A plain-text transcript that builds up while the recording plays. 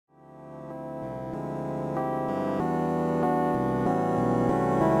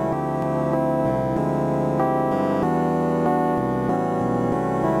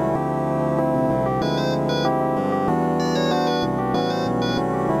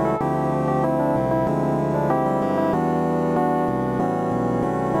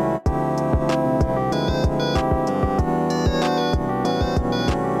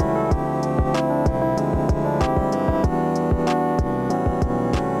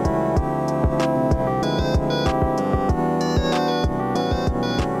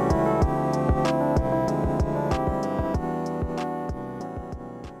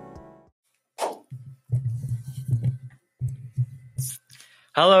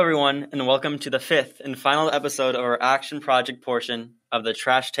Hello, everyone, and welcome to the fifth and final episode of our action project portion of the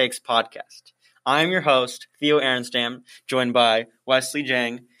Trash Takes podcast. I am your host, Theo Aronstam, joined by Wesley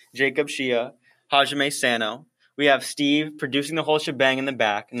Jeng, Jacob Hsia, Hajime Sano. We have Steve producing the whole shebang in the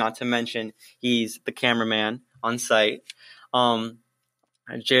back, not to mention he's the cameraman on site.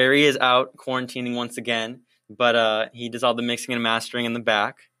 Jerry is out quarantining once again, but he does all the mixing and mastering in the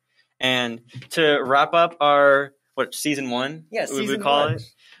back. And to wrap up our season one? Yes, we call it.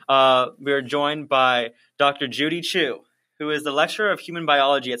 We are joined by Dr. Judy Chu, who is the lecturer of human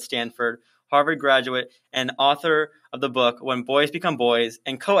biology at Stanford, Harvard graduate, and author of the book When Boys Become Boys,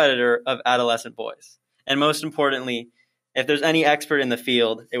 and co-editor of Adolescent Boys. And most importantly, if there's any expert in the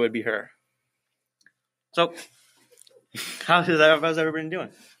field, it would be her. So, how's everybody doing?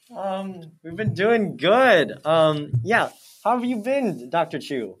 We've been doing good. How have you been, Dr.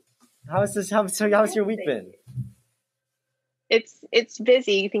 Chu? How's your week been? It's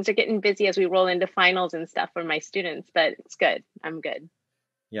busy. Things are getting busy as we roll into finals and stuff for my students, but it's good. I'm good.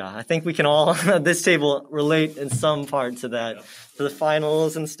 Yeah, I think we can all at this table relate in some part to that, to the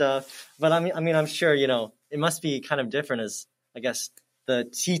finals and stuff. But I mean, I'm sure, it must be kind of different as, I guess, the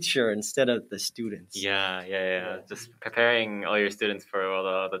teacher instead of the students. Yeah. Just preparing all your students for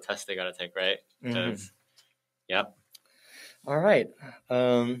all the tests they gotta take, right? Yep. All right.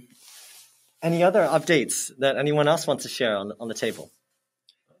 Any other updates that anyone else wants to share on the table?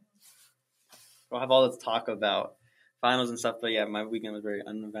 We'll have all this talk about finals and stuff, but yeah, my weekend was very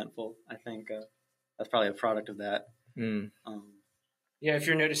uneventful. I think that's probably a product of that. Yeah, if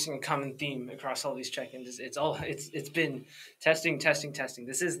you're noticing a common theme across all these check-ins, it's been testing.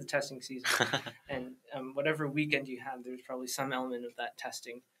 This is the testing season, and whatever weekend you have, there's probably some element of that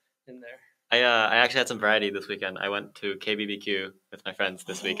testing in there. I actually had some variety this weekend. I went to KBBQ with my friends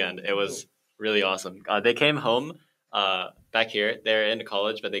this weekend. It was really awesome. They came home back here. They're in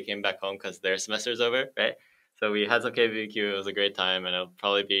college, but they came back home because their semester's over, right? So we had some KBBQ. It was a great time, and it'll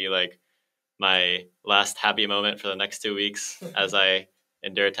probably be like my last happy moment for the next 2 weeks as I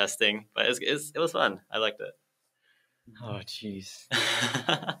endure testing. But it was fun. I liked it. Oh, jeez.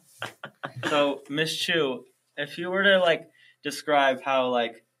 So, Miss Chu, if you were to describe how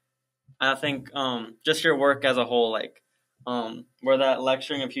I think just your work as a whole, where that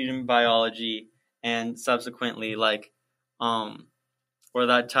lecturing of human biology and subsequently where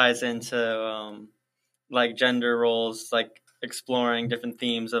that ties into gender roles, exploring different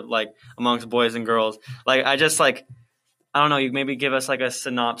themes of amongst boys and girls. I just I don't know, you maybe give us a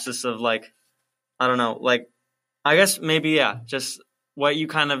synopsis of I don't know, I guess maybe just what you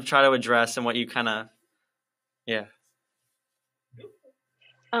kind of try to address and what you kind of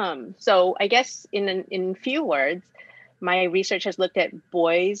So I guess in few words, my research has looked at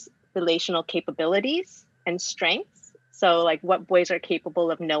boys' relational capabilities and strengths. So what boys are capable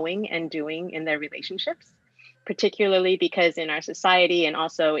of knowing and doing in their relationships, particularly because in our society and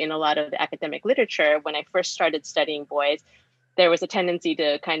also in a lot of the academic literature, when I first started studying boys, there was a tendency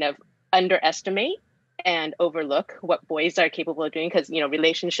to kind of underestimate and overlook what boys are capable of doing because,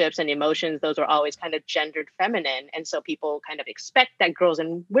 relationships and emotions, those are always kind of gendered feminine. And so people kind of expect that girls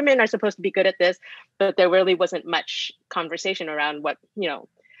and women are supposed to be good at this, but there really wasn't much conversation around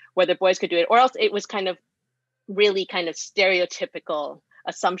whether boys could do it, or else it was kind of really kind of stereotypical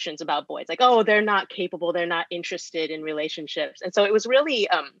assumptions about boys, they're not capable, they're not interested in relationships. And so it was really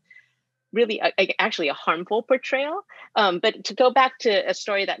actually a harmful portrayal. But to go back to a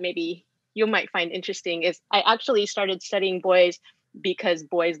story that maybe you might find interesting is I actually started studying boys because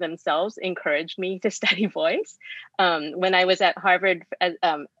boys themselves encouraged me to study boys. When I was at Harvard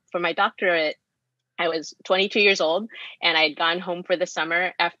for my doctorate, I was 22 years old and I had gone home for the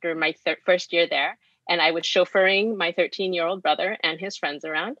summer after my first year there. And I was chauffeuring my 13-year-old brother and his friends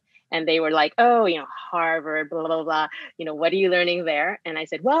around. And they were like, Harvard, blah, blah, blah. What are you learning there? And I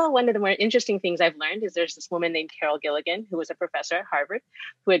said, well, one of the more interesting things I've learned is there's this woman named Carol Gilligan, who was a professor at Harvard,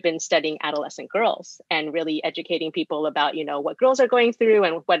 who had been studying adolescent girls and really educating people about, what girls are going through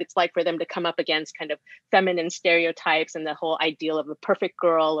and what it's like for them to come up against kind of feminine stereotypes and the whole ideal of a perfect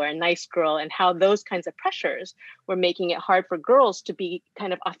girl or a nice girl and how those kinds of pressures were making it hard for girls to be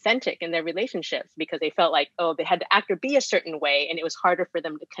kind of authentic in their relationships because they felt like, they had to act or be a certain way and it was harder for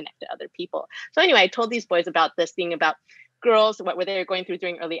them to connect to other people. So anyway, I told these boys about this thing about girls, what were they going through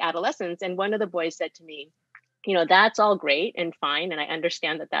during early adolescence. And one of the boys said to me, that's all great and fine. And I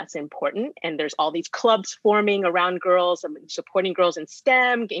understand that that's important. And there's all these clubs forming around girls, supporting girls in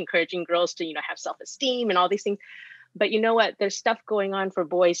STEM, encouraging girls to, have self-esteem and all these things. But you know what? There's stuff going on for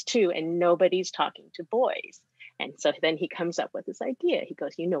boys too. And nobody's talking to boys. And so then he comes up with this idea. He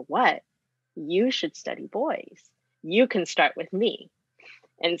goes, you know what? You should study boys. You can start with me.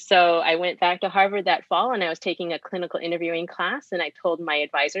 And so I went back to Harvard that fall, and I was taking a clinical interviewing class, and I told my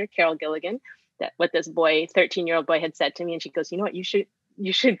advisor, Carol Gilligan, that what this boy, 13-year-old boy, had said to me. And she goes, you know what, you should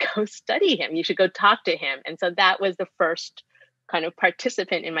go study him. You should go talk to him. And so that was the first kind of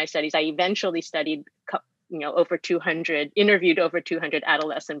participant in my studies. I eventually studied, interviewed over 200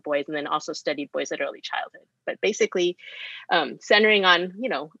 adolescent boys, and then also studied boys at early childhood. But basically, centering on,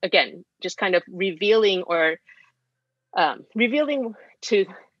 again, just kind of revealing to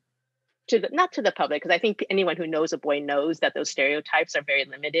not to the public, because I think anyone who knows a boy knows that those stereotypes are very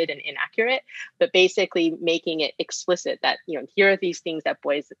limited and inaccurate, but basically making it explicit that, here are these things that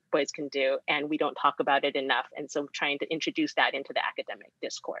boys can do, and we don't talk about it enough. And so trying to introduce that into the academic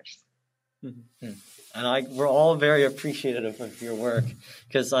discourse. Mm-hmm. And we're all very appreciative of your work,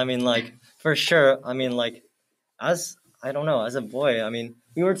 because for sure, as a boy,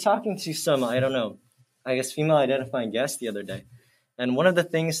 we were talking to some, female identifying guests the other day. And one of the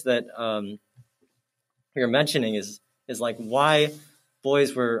things that you're mentioning is like why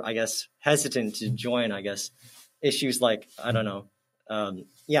boys were, hesitant to join, issues like,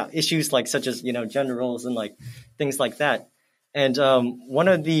 issues like such as, gender roles and like things like that. And one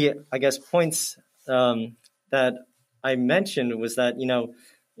of the, points that I mentioned was that,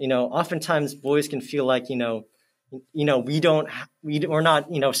 oftentimes boys can feel like, we're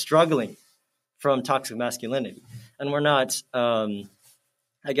not, struggling from toxic masculinity. And we're not,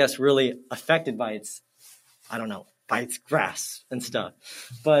 really affected by its, by its grasp and stuff.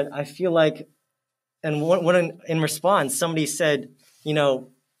 But I feel like, and when in response, somebody said,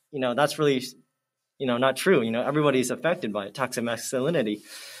 that's really, not true. Everybody's affected by toxic masculinity.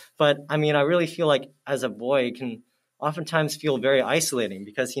 But I really feel like as a boy, it can oftentimes feel very isolating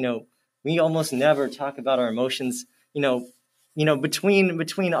because, we almost never talk about our emotions,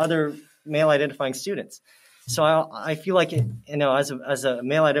 between other male identifying students. So I feel like, as a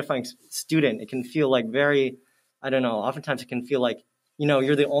male identifying student, it can feel like very, oftentimes it can feel like,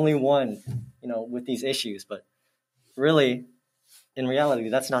 you're the only one, with these issues. But really, in reality,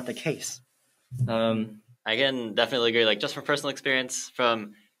 that's not the case. I can definitely agree. Like just from personal experience,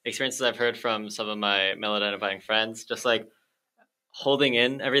 from experiences I've heard from some of my male identifying friends, just like holding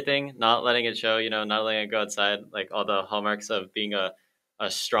in everything, not letting it show, not letting it go outside, like all the hallmarks of being a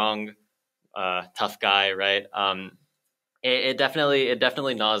strong, tough guy, right? It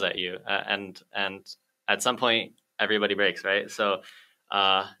definitely gnaws at you, and at some point everybody breaks, right? So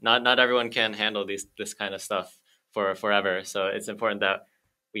not everyone can handle this kind of stuff for forever. So it's important that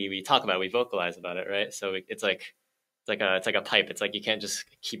we talk about it, we vocalize about it, right? So it's like a pipe. It's like you can't just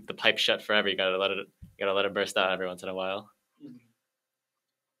keep the pipe shut forever. You gotta let it burst out every once in a while.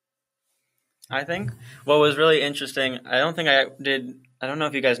 I think what was really interesting, I don't know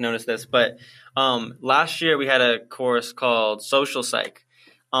if you guys noticed this, but last year we had a course called Social Psych.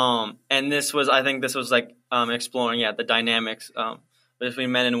 And this was like exploring, the dynamics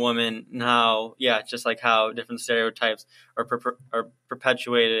between men and women and how, just like how different stereotypes are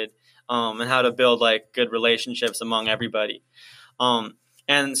perpetuated and how to build like good relationships among everybody.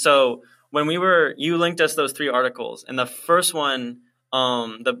 And so when you linked us those 3 articles, and the first one,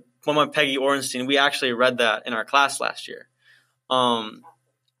 the one by Peggy Orenstein, we actually read that in our class last year. And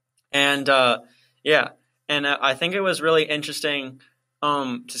I think it was really interesting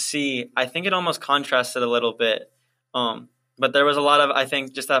to see. I think it almost contrasted a little bit. But there was a lot of, I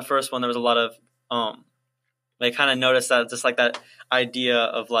think just that first one, there was a lot of, they kind of noticed that just like that idea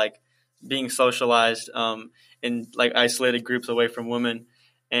of like being socialized in like isolated groups away from women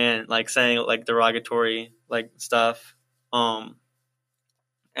and like saying like derogatory like stuff.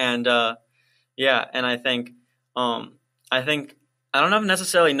 And I think I don't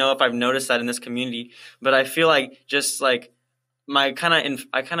necessarily know if I've noticed that in this community, but I feel like just like I kind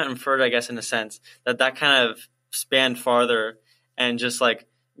of inferred, I guess, in a sense that kind of spanned farther, and just like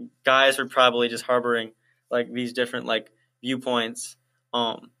guys were probably just harboring like these different like viewpoints,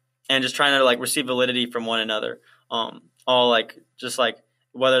 and just trying to like receive validity from one another, all like just like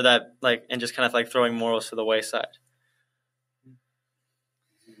whether that like, and just kind of like throwing morals to the wayside.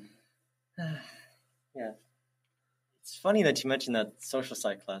 Yeah, it's funny that you mentioned that social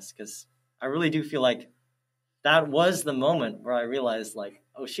psych class, because I really do feel like that was the moment where I realized like,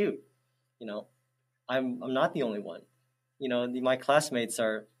 oh shoot, I'm not the only one. My classmates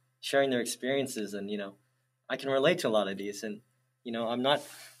are sharing their experiences, and I can relate to a lot of these, and I'm not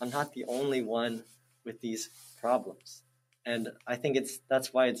the only one with these problems. And I think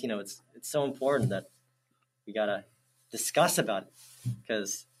that's why it's it's so important that we gotta discuss about it,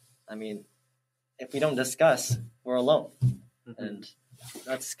 because if we don't discuss, we're alone. Mm-hmm. And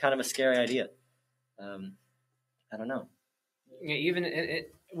that's kind of a scary idea. I don't know. Yeah, even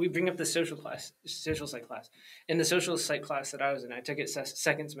we bring up the social psych class. In the social psych class that I was in, I took it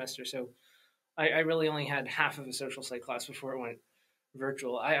second semester, so I really only had half of a social psych class before it went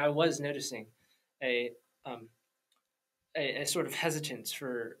virtual. I was noticing a sort of hesitance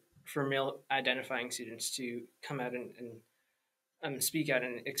for male identifying students to come out and speak out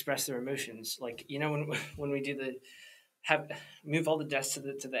and express their emotions. Like, you know, when we do move all the desks to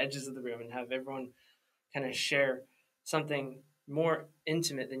the edges of the room and have everyone kind of share something more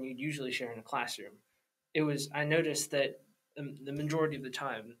intimate than you'd usually share in a classroom. I noticed that the majority of the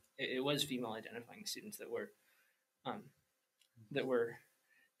time it was female identifying students that were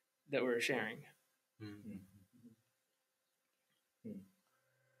sharing.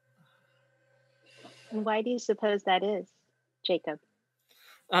 And why do you suppose that is, Jacob?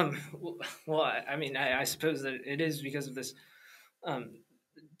 Well, I mean, I suppose that it is because of this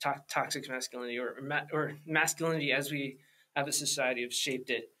toxic masculinity or masculinity as we have a society have shaped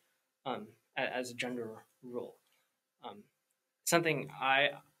it as a gender role. Something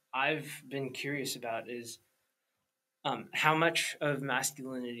I've been curious about is how much of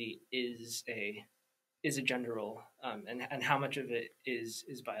masculinity is a gender role, and how much of it is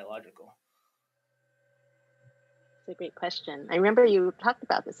biological. It's a great question. I remember you talked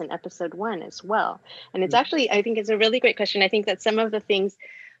about this in episode 1 as well. And it's actually, I think it's a really great question. I think that some of the things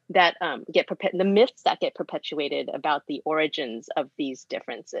that the myths that get perpetuated about the origins of these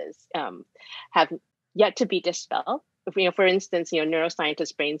differences have yet to be dispelled. For instance,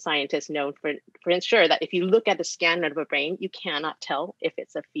 neuroscientists, brain scientists know for sure that if you look at the scan of a brain, you cannot tell if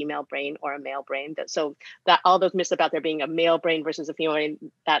it's a female brain or a male brain. So that all those myths about there being a male brain versus a female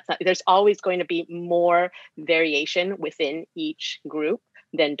brain, there's always going to be more variation within each group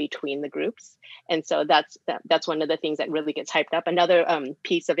than between the groups. And so that's one of the things that really gets hyped up. Another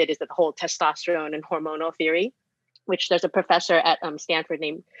piece of it is that the whole testosterone and hormonal theory, which there's a professor at Stanford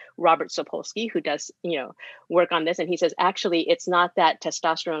named Robert Sapolsky who does, work on this. And he says, actually, it's not that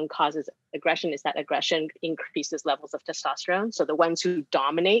testosterone causes aggression, it's that aggression increases levels of testosterone. So the ones who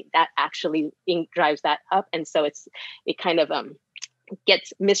dominate, that actually drives that up. And so it kind of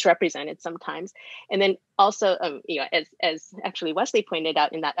gets misrepresented sometimes. And then also, as actually Wesley pointed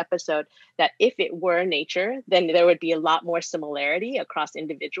out in that episode, that if it were nature, then there would be a lot more similarity across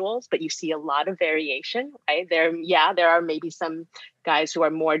individuals, but you see a lot of variation, right? There are maybe some guys who are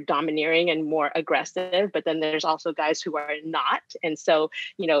more domineering and more aggressive, but then there's also guys who are not. And so,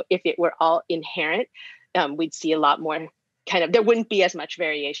 if it were all inherent, we'd see a lot more there wouldn't be as much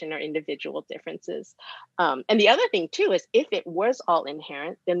variation or individual differences. And the other thing too is if it was all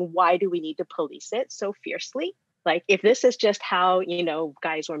inherent, then why do we need to police it so fiercely? Like if this is just how,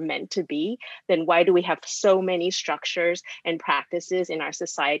 guys were meant to be, then why do we have so many structures and practices in our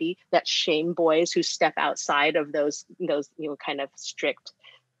society that shame boys who step outside of those kind of strict,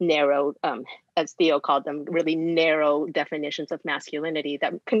 narrow, as Theo called them, really narrow definitions of masculinity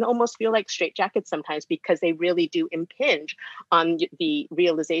that can almost feel like straitjackets sometimes because they really do impinge on the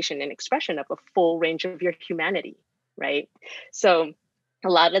realization and expression of a full range of your humanity, right? So a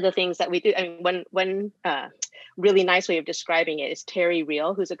lot of the things that we do, one really nice way of describing it is Terry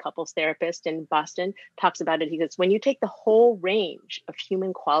Real, who's a couples therapist in Boston, talks about it. He says, when you take the whole range of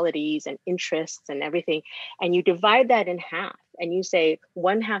human qualities and interests and everything, and you divide that in half, and you say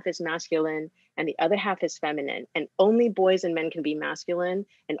one half is masculine and the other half is feminine, and only boys and men can be masculine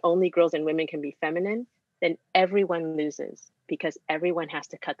and only girls and women can be feminine, then everyone loses because everyone has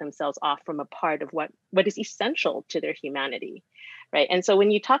to cut themselves off from a part of what is essential to their humanity, right? And so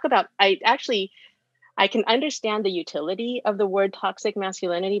when you talk about, I can understand the utility of the word toxic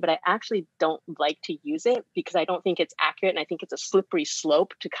masculinity, but I actually don't like to use it because I don't think it's accurate. And I think it's a slippery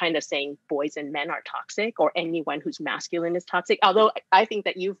slope to kind of saying boys and men are toxic or anyone who's masculine is toxic. Although I think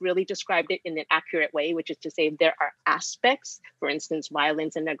that you've really described it in an accurate way, which is to say there are aspects, for instance,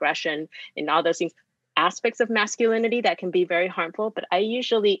 violence and aggression and all those things, aspects of masculinity that can be very harmful. But I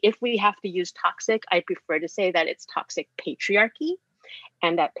usually, if we have to use toxic, I prefer to say that it's toxic patriarchy.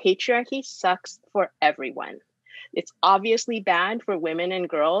 And that patriarchy sucks for everyone. It's obviously bad for women and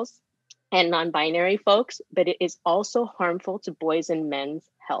girls and non-binary folks, but it is also harmful to boys and men's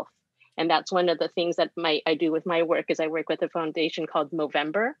health. And that's one of the things that I do with my work is I work with a foundation called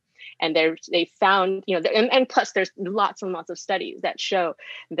Movember. And they found, and plus there's lots and lots of studies that show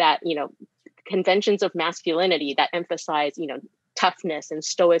that, conventions of masculinity that emphasize, toughness and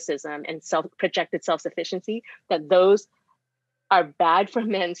stoicism and projected self-sufficiency, that those are bad for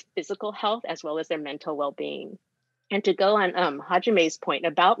men's physical health as well as their mental well-being. And to go on Hajime's point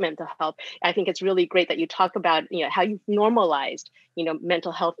about mental health, I think it's really great that you talk about, how you've normalized,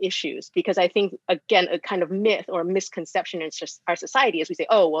 mental health issues, because I think, again, a kind of myth or misconception in just our society is we say,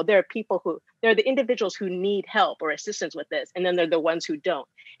 oh, well, there are the individuals who need help or assistance with this, and then there are the ones who don't.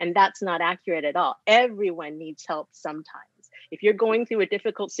 And that's not accurate at all. Everyone needs help sometimes. If you're going through a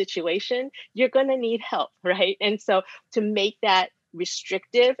difficult situation, you're going to need help, right? And so to make that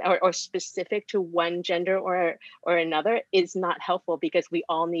restrictive or specific to one gender or another is not helpful, because we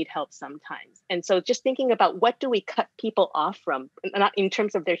all need help sometimes. And so just thinking about what do we cut people off from, not in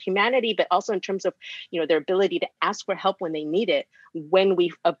terms of their humanity, but also in terms of their ability to ask for help when they need it, when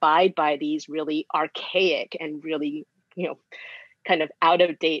we abide by these really archaic and really kind of out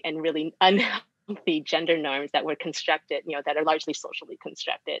of date and really unhealthy gender norms that were constructed, that are largely socially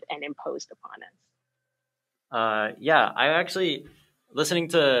constructed and imposed upon us. Yeah, I actually listening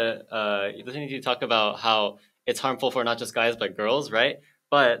to you talk about how it's harmful for not just guys but girls, right?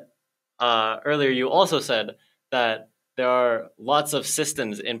 But earlier you also said that there are lots of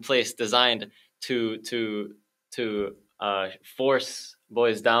systems in place designed to force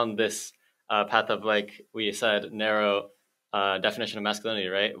boys down this path of, like we said, narrow definition of masculinity,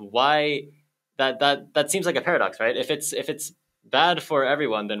 right? Why that seems like a paradox, right? If it's bad for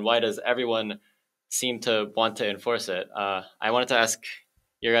everyone, then why does everyone seem to want to enforce it? I wanted to ask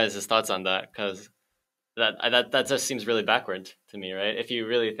your guys' thoughts on that, because that just seems really backward to me, right? If you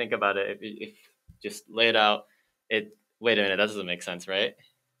really think about it, if just lay it out, wait a minute, that doesn't make sense, right?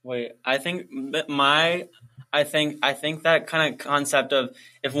 Wait, I think that kind of concept of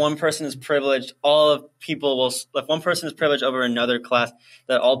if one person is privileged, if one person is privileged over another class,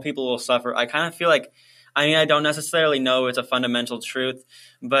 that all people will suffer. I kind of feel like, I don't necessarily know it's a fundamental truth,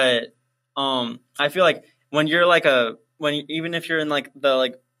 but I feel like when you're even if you're in like the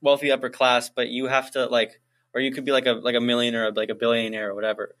like wealthy upper class, but you have to or you could be like a millionaire or like a billionaire or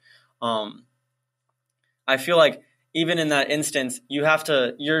whatever. I feel like even in that instance,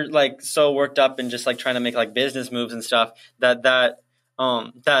 you're like so worked up and just like trying to make like business moves and stuff that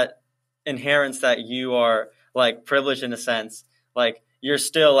inherents that you are like privileged in a sense. Like you're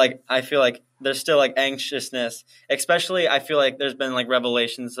still like, I feel like there's still like anxiousness, especially I feel like there's been like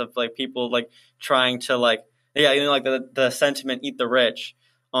revelations of like people like trying to like, like the sentiment, eat the rich.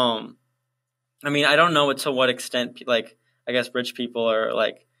 I don't know to what extent like, I guess rich people are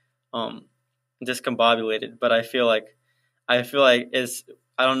like, discombobulated, but I feel like I guess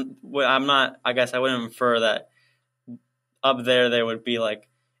I wouldn't infer that up there they would be like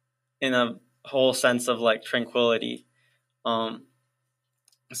in a whole sense of like tranquility.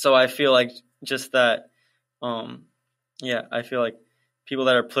 So I feel like just that, I feel like people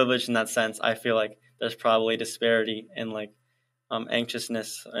that are privileged in that sense, I feel like there's probably disparity in like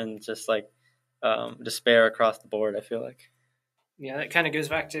anxiousness and just like despair across the board, I feel like. Yeah, that kind of goes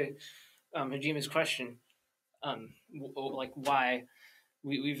back to Hajime's question, like why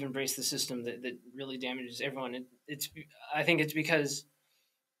we've embraced the system that really damages everyone. I think it's because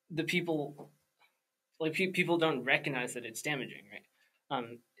the people don't recognize that it's damaging,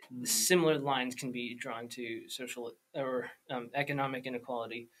 right? Similar lines can be drawn to social or economic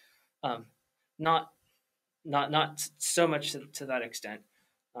inequality, not so much to that extent,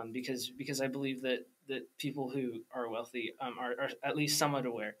 because I believe that people who are wealthy are at least somewhat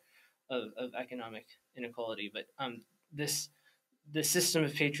aware of economic inequality. But the system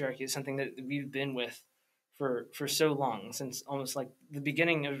of patriarchy is something that we've been with for so long, since almost like the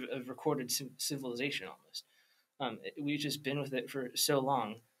beginning of recorded civilization almost. We've just been with it for so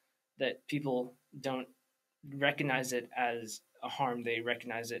long that people don't recognize it as a harm. They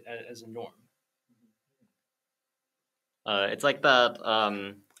recognize it as a norm. It's like that.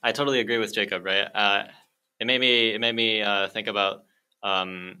 I totally agree with Jacob, right? It made me think about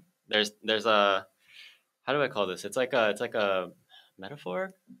there's a, how do I call this? It's like a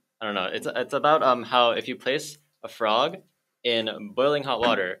metaphor. I don't know. It's about how if you place a frog in boiling hot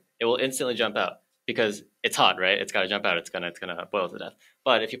water, it will instantly jump out because it's hot, right? It's got to jump out. It's gonna boil to death.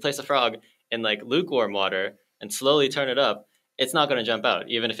 But if you place a frog in like lukewarm water and slowly turn it up, it's not going to jump out,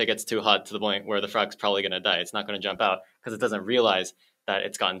 even if it gets too hot to the point where the frog's probably going to die. It's not going to jump out because it doesn't realize that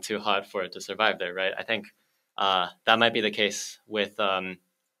it's gotten too hot for it to survive there, right? I think that might be the case with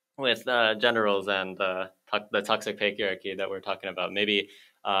gender roles and the toxic patriarchy that we're talking about. Maybe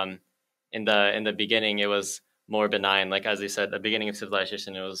in the beginning it was more benign, like as you said, the beginning of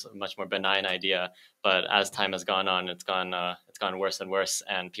civilization, it was a much more benign idea. But as time has gone on, it's gone worse and worse,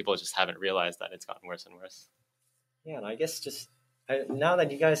 and people just haven't realized that it's gotten worse and worse. Yeah, and I guess now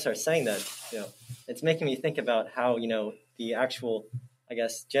that you guys are saying that, it's making me think about how, the actual, I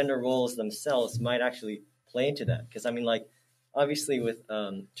guess, gender roles themselves might actually play into that? Because I mean, like, obviously with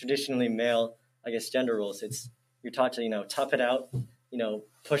traditionally male, I guess, gender roles, you're taught to tough it out,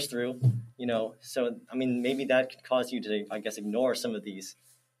 push through, So I mean, maybe that could cause you to, I guess, ignore some of these,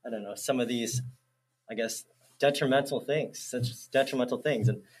 I don't know, some of these, I guess, detrimental things.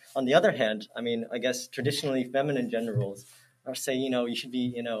 And on the other hand, I mean, I guess traditionally feminine gender roles are say, you should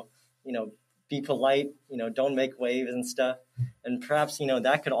be, be polite, don't make waves and stuff. And perhaps,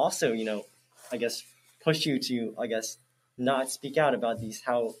 that could also, I guess, push you to, I guess, not speak out about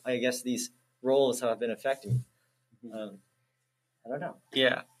how, I guess, these roles have been affecting you. I don't know.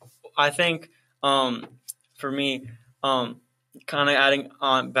 Yeah. I think for me, kind of adding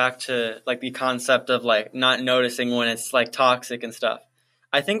on back to like the concept of like not noticing when it's like toxic and stuff.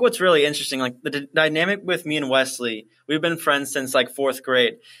 I think what's really interesting, like the dynamic with me and Wesley, we've been friends since like 4th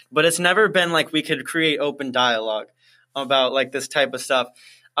grade, but it's never been like we could create open dialogue about like this type of stuff.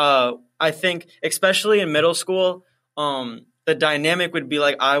 I think especially in middle school, the dynamic would be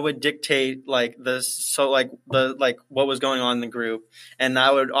like I would dictate like this, so like what was going on in the group, and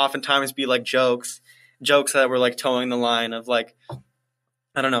that would oftentimes be like jokes that were like towing the line of like,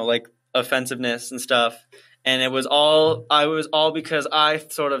 I don't know, like offensiveness and stuff. And it was all because I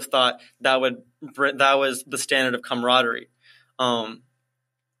sort of thought that was the standard of camaraderie. And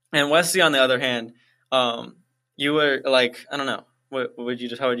Wesley, on the other hand, you were like, I don't know, how would you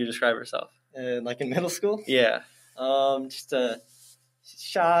describe yourself? Like in middle school? Yeah. Just a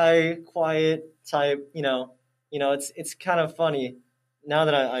shy, quiet type, it's kind of funny now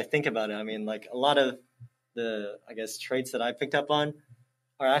that I think about it. I mean, like a lot of the, I guess, traits that I picked up on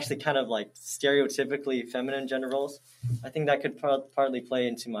are actually kind of like stereotypically feminine gender roles. I think that could partly play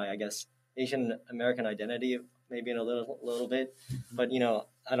into my, I guess, Asian American identity, maybe in a little bit. But,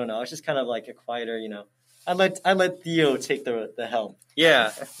 I don't know. I was just kind of like a quieter, I let Theo take the helm.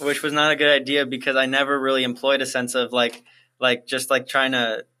 Yeah, which was not a good idea because I never really employed a sense of like just like trying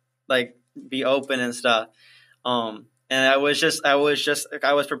to like be open and stuff. And I was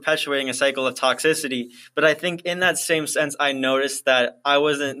perpetuating a cycle of toxicity. But I think in that same sense, I noticed that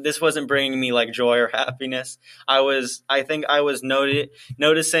this wasn't bringing me like joy or happiness. I think I was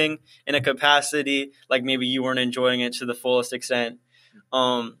noticing in a capacity, like maybe you weren't enjoying it to the fullest extent.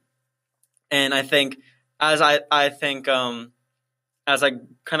 And I think as I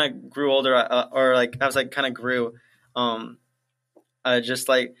kind of grew older, or like as I kind of grew, I just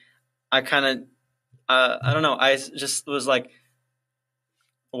like, I kind of, I don't know. I just was like,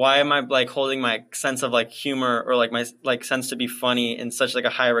 why am I like holding my sense of like humor or like my like sense to be funny in such like a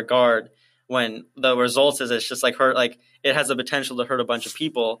high regard when the results is it's just like hurt, like it has the potential to hurt a bunch of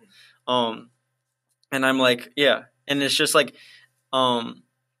people. And I'm like, yeah. And it's just like, and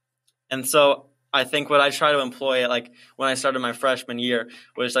so I think what I try to employ, like when I started my freshman year,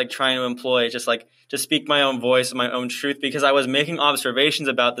 was like trying to employ just like to speak my own voice and my own truth, because I was making observations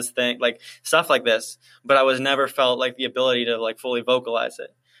about this thing, like stuff like this, but I was never felt like the ability to like fully vocalize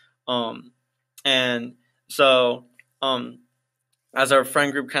it. And so as our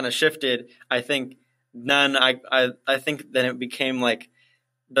friend group kind of shifted, I think then I think then it became like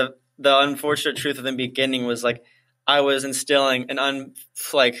the unfortunate truth of the beginning was like I was instilling an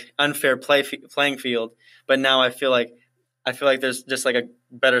unfair playing field, but now I feel like there's just like a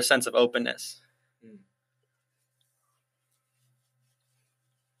better sense of openness.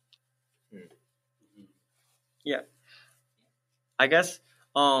 Yeah, I guess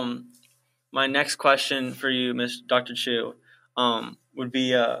my next question for you, Miss Dr. Chu, would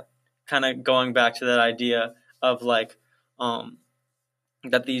be kind of going back to that idea of like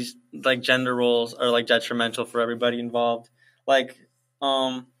that these like gender roles are like detrimental for everybody involved. Like,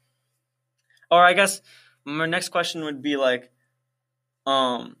 or I guess my next question would be like,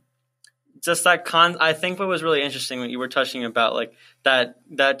 just that I think what was really interesting when you were touching about like that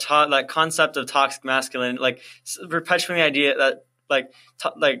concept of toxic masculinity, like perpetuating the idea that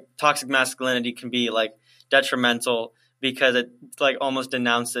like toxic masculinity can be like detrimental because it like almost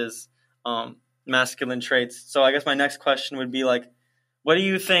denounces masculine traits. So I guess my next question would be like, what do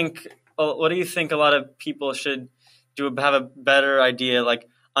you think a lot of people should do, have a better idea, like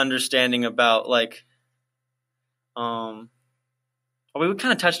understanding about like, we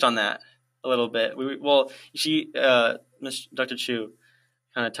kind of touched on that a little bit. Ms. Dr. Chu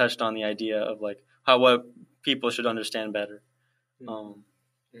kind of touched on the idea of like what people should understand better. Well,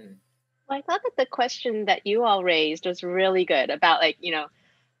 I thought that the question that you all raised was really good about like,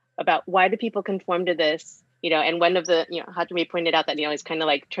 about why do people conform to this, and one of the, Hajime pointed out that, it's kind of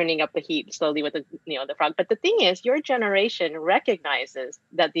like turning up the heat slowly with the, the frog. But the thing is, your generation recognizes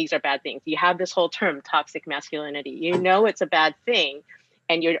that these are bad things. You have this whole term, toxic masculinity. It's a bad thing.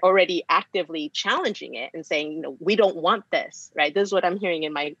 and you're already actively challenging it and saying, we don't want this, right? This is what I'm hearing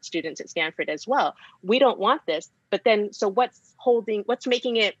in my students at Stanford as well. We don't want this, but then, so what's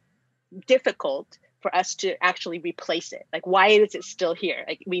making it difficult for us to actually replace it? Like, why is it still here?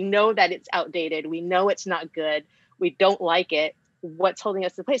 Like, we know that it's outdated. We know it's not good. We don't like it. What's holding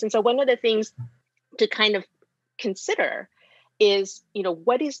us in place? And so one of the things to kind of consider is,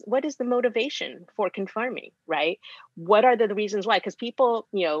 what is the motivation for conforming, right? What are the reasons why? Because people,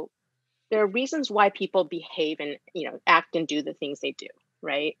 there are reasons why people behave and, act and do the things they do,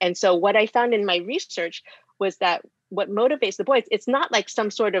 right? And so what I found in my research was that what motivates the boys, it's not like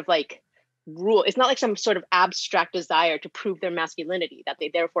some sort of like rule. It's not like some sort of abstract desire to prove their masculinity, that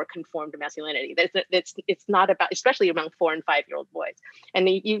they therefore conform to masculinity. It's not about, especially among 4 and 5-year-old boys. And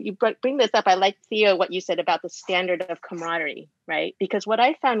you bring this up. I like, Thea, what you said about the standard of camaraderie, right? Because what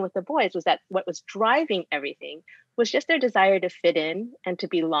I found with the boys was that what was driving everything was just their desire to fit in and to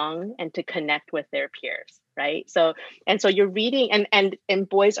belong and to connect with their peers, right? So you're reading, and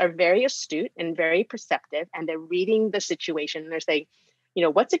boys are very astute and very perceptive, and they're reading the situation and they're saying,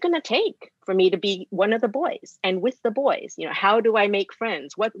 what's it going to take for me to be one of the boys and with the boys? How do I make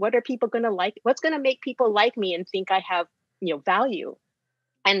friends? What are people going to like? What's going to make people like me and think I have, value?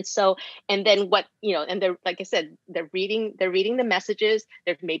 And so, and then and they're, like I said, they're reading the messages.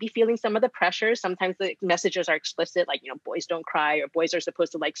 They're maybe feeling some of the pressure. Sometimes the messages are explicit, like, boys don't cry, or boys are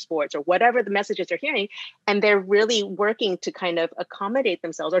supposed to like sports, or whatever the messages they're hearing. And they're really working to kind of accommodate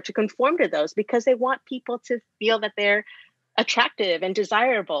themselves or to conform to those, because they want people to feel that they're attractive and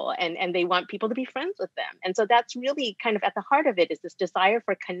desirable, and they want people to be friends with them. And so that's really kind of at the heart of it, is this desire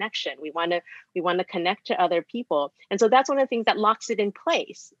for connection. We want to connect to other people. And so that's one of the things that locks it in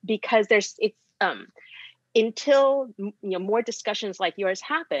place, because until more discussions like yours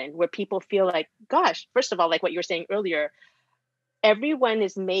happen, where people feel like, gosh, first of all, like what you were saying earlier, everyone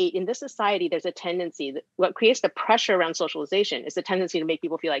is made in this society. There's a tendency that what creates the pressure around socialization is the tendency to make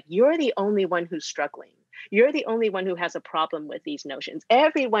people feel like you're the only one who's struggling. You're the only one who has a problem with these notions.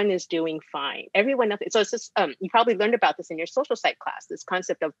 Everyone is doing fine. Everyone else. So it's just, you probably learned about this in your social psych class, this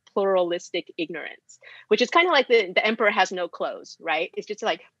concept of pluralistic ignorance, which is kind of like the emperor has no clothes, right? It's just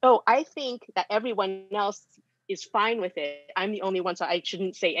like, oh, I think that everyone else is fine with it. I'm the only one, so I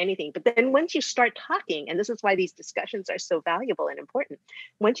shouldn't say anything. But then once you start talking, and this is why these discussions are so valuable and important,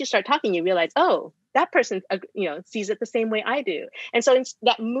 once you start talking, you realize, oh, that person, sees it the same way I do. And so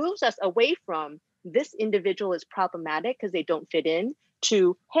that moves us away from this individual is problematic because they don't fit in,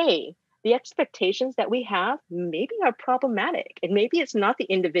 to, hey, the expectations that we have maybe are problematic. And maybe it's not the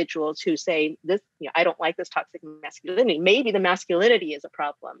individuals who say this, I don't like this toxic masculinity. Maybe the masculinity is a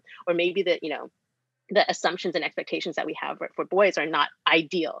problem, or maybe the assumptions and expectations that we have for boys are not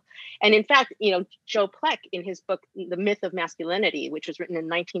ideal. And in fact, Joe Pleck, in his book, The Myth of Masculinity, which was written in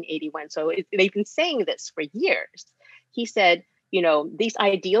 1981, so they've been saying this for years. He said, these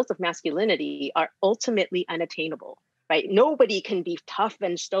ideals of masculinity are ultimately unattainable, right? Nobody can be tough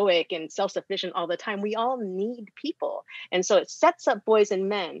and stoic and self-sufficient all the time. We all need people. And so it sets up boys and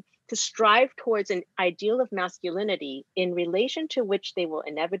men to strive towards an ideal of masculinity in relation to which they will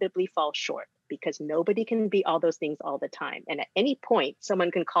inevitably fall short, because nobody can be all those things all the time. And at any point,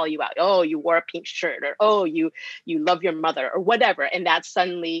 someone can call you out. Oh, you wore a pink shirt, or, oh, you love your mother, or whatever. And that's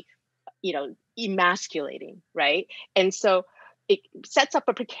suddenly, emasculating, right? And so it sets up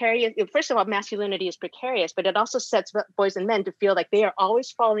a precarious, first of all, masculinity is precarious, but it also sets boys and men to feel like they are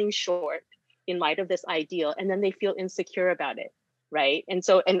always falling short in light of this ideal. And then they feel insecure about it. Right. And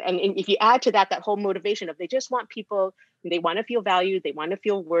so, and if you add to that whole motivation of they just want people, they want to feel valued, they want to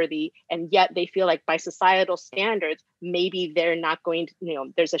feel worthy, and yet they feel like by societal standards, maybe they're not going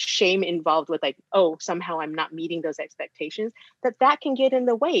to, there's a shame involved with like, oh, somehow I'm not meeting those expectations, that can get in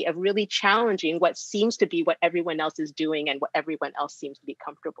the way of really challenging what seems to be what everyone else is doing and what everyone else seems to be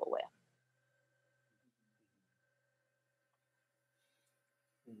comfortable with.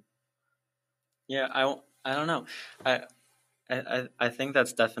 Yeah, I don't know. I think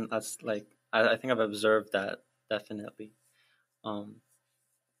that's definitely, that's like, I think I've observed that definitely. And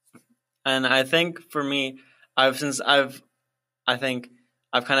I think for me, I think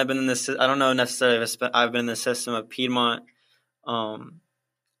I've kind of been in this, I don't know necessarily, but I've been in the system of Piedmont. But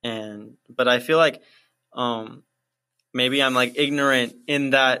I feel like, maybe I'm like ignorant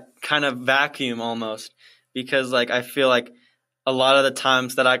in that kind of vacuum almost, because like, I feel like a lot of the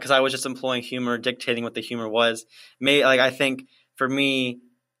times that because I was just employing humor, dictating what the humor was. I think for me,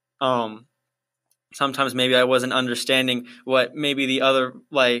 sometimes maybe I wasn't understanding what maybe the other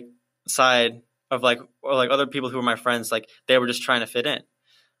like side of like, or like other people who were my friends, like they were just trying to fit in.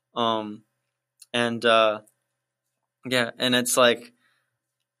 And it's like,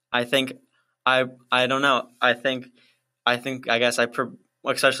 I think I don't know. I guess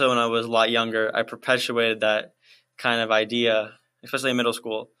especially when I was a lot younger, I perpetuated that kind of idea, especially in middle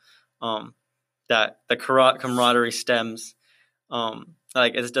school, that the camaraderie stems,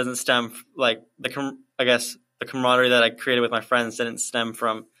 like it doesn't stem like I guess the camaraderie that I created with my friends didn't stem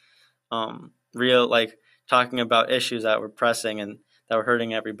from real like talking about issues that were pressing and that were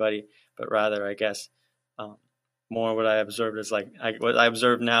hurting everybody, but rather I guess more what I observed as what I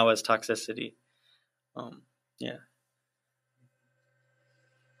observe now as toxicity. Yeah.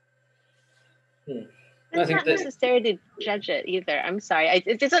 I It's think not that necessary to judge it either. I'm sorry.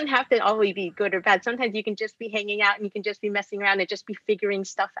 It doesn't have to always be good or bad. Sometimes you can just be hanging out and you can just be messing around and just be figuring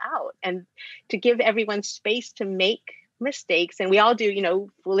stuff out, and to give everyone space to make mistakes. And we all do,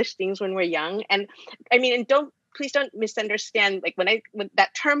 foolish things when we're young. And I mean, and please don't misunderstand. Like when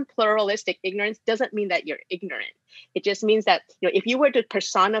that term pluralistic ignorance doesn't mean that you're ignorant. It just means that, if you were to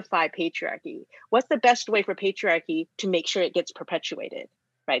personify patriarchy, what's the best way for patriarchy to make sure it gets perpetuated?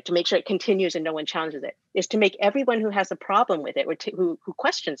 Right, to make sure it continues and no one challenges it, is to make everyone who has a problem with it or who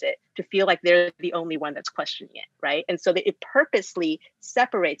questions it to feel like they're the only one that's questioning it, right? And so that it purposely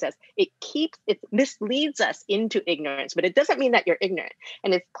separates us. It misleads us into ignorance, but it doesn't mean that you're ignorant.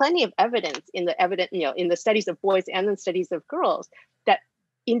 And there's plenty of evidence in the studies of boys and in studies of girls that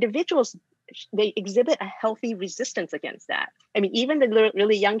individuals, they exhibit a healthy resistance against that. I mean, even the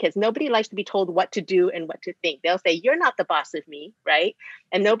really young kids, nobody likes to be told what to do and what to think. They'll say, "You're not the boss of me," right?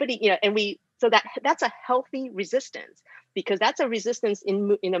 And nobody, so that's a healthy resistance, because that's a resistance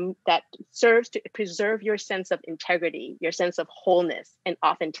that serves to preserve your sense of integrity, your sense of wholeness and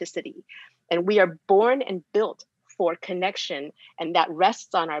authenticity. And we are born and built for connection, and that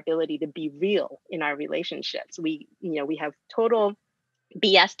rests on our ability to be real in our relationships. We have total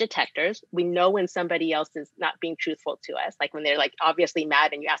BS detectors. We know when somebody else is not being truthful to us, like when they're like obviously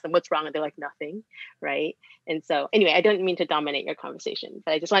mad and you ask them what's wrong and they're like nothing, right? And so anyway, I don't mean to dominate your conversation,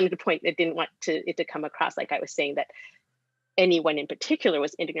 but I just wanted to point, I didn't want it to come across like I was saying that anyone in particular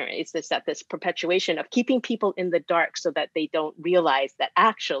was ignorant. It's this perpetuation of keeping people in the dark so that they don't realize that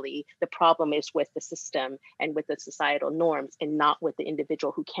actually the problem is with the system and with the societal norms and not with the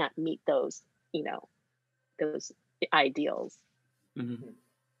individual who can't meet those ideals. Mm-hmm.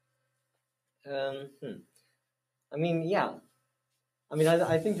 I mean, yeah. I mean,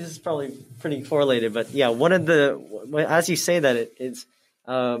 I think this is probably pretty correlated, but yeah, one of as you say that, it's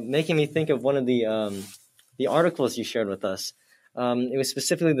making me think of one of the articles you shared with us. It was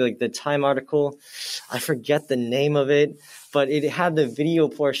specifically the Time article. I forget the name of it, but it had the video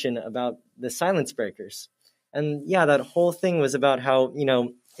portion about the silence breakers. And yeah, that whole thing was about how,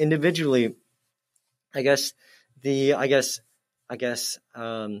 individually,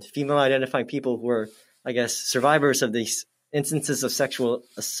 female identifying people who were, survivors of these instances of sexual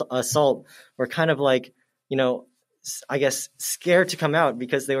assault were kind of scared to come out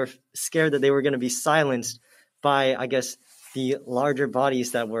because they were scared that they were going to be silenced by, the larger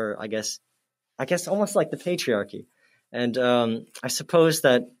bodies that were, almost like the patriarchy. And I suppose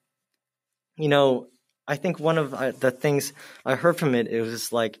that, I think one of the things I heard from it was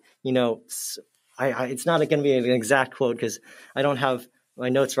it's not going to be an exact quote because I don't have my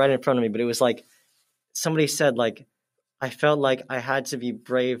notes right in front of me, but it was like somebody said, I felt like I had to be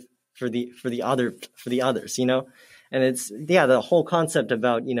brave for the others, and it's the whole concept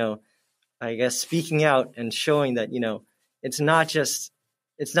about speaking out and showing that it's not just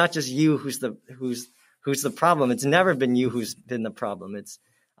you who's the problem. It's never been you who's been the problem. It's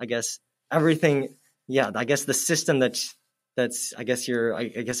everything. Yeah, the system that's you're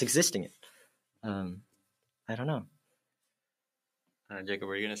existing in. I don't know. Jacob,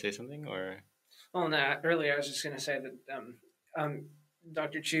 were you going to say something or? Well, no, earlier I was just going to say that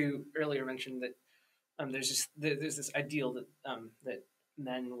Dr. Chu earlier mentioned that there's this ideal that that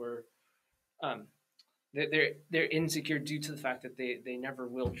men were they're insecure due to the fact that they never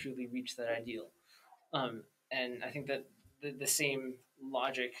will truly reach that ideal, and I think that the same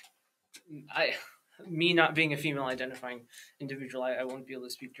logic. Me not being a female identifying individual, I won't be able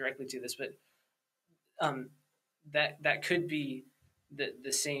to speak directly to this, but that could be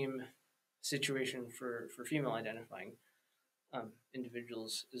the same situation for female identifying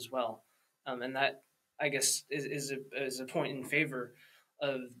individuals as well, and that I guess is a point in favor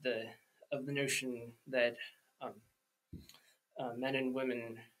of the notion that men and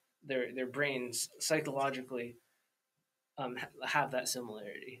women, their brains psychologically have that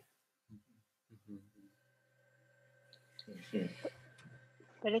similarity.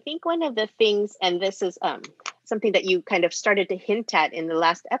 But I think one of the things, and this is something that you kind of started to hint at in the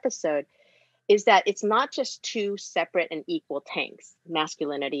last episode, is that it's not just two separate and equal tanks,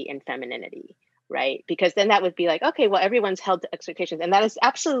 masculinity and femininity, right? Because then that would be like, okay, well, everyone's held to expectations. And that is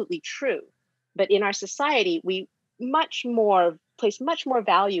absolutely true. But in our society, we place much more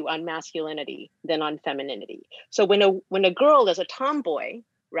value on masculinity than on femininity. So when a girl is a tomboy,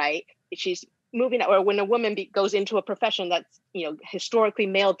 right, she's moving, or when a woman goes into a profession that's, historically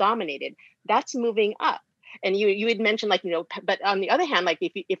male dominated, that's moving up. And you had mentioned, like, but on the other hand, like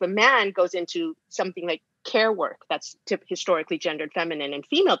if a man goes into something like care work that's historically gendered feminine and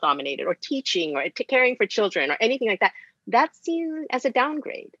female dominated, or teaching, or caring for children, or anything like that, that's seen as a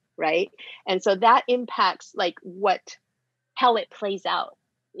downgrade, right? And so that impacts like how it plays out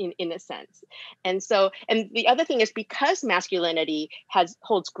in a sense. And so, and the other thing is, because masculinity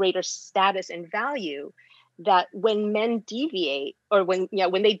holds greater status and value, that when men deviate, or when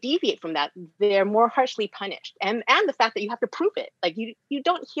they deviate from that, they're more harshly punished. And the fact that you have to prove it, like you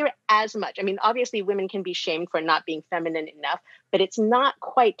don't hear it as much. I mean, obviously women can be shamed for not being feminine enough, but it's not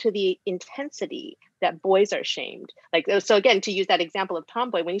quite to the intensity that boys are shamed. Like, so again, to use that example of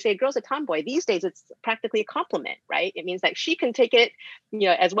tomboy, when you say a girl's a tomboy, these days it's practically a compliment, right? It means like she can take it,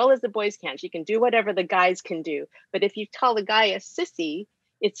 as well as the boys can. She can do whatever the guys can do. But if you call a guy a sissy,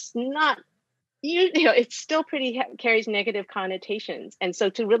 it's not, it still carries negative connotations. And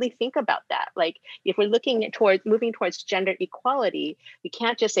so to really think about that, like if we're moving towards gender equality, we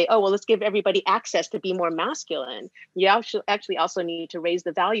can't just say, oh, well, let's give everybody access to be more masculine. You actually also need to raise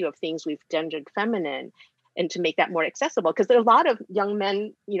the value of things we've gendered feminine, and to make that more accessible. Because there are a lot of young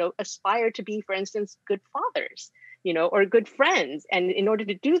men, aspire to be, for instance, good fathers, or good friends. And in order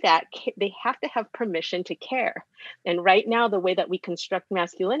to do that, they have to have permission to care. And right now, the way that we construct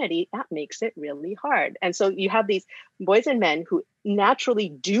masculinity, that makes it really hard. And so you have these boys and men who naturally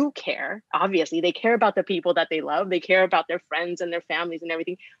do care. Obviously, they care about the people that they love. They care about their friends and their families and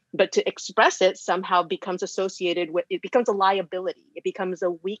everything. But to express it somehow becomes associated with, it becomes a liability. It becomes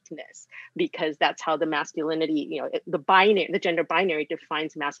a weakness, because that's how the masculinity, the gender binary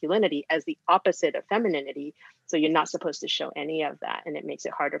defines masculinity as the opposite of femininity. So you're not supposed to show any of that. And it makes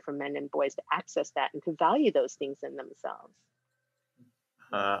it harder for men and boys to access that and to value those things in themselves.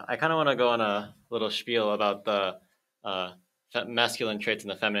 I kind of want to go on a little spiel about the masculine traits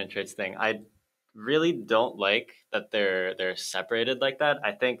and the feminine traits thing. I really don't like that they're separated like that.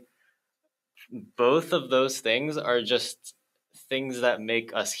 I think both of those things are just things that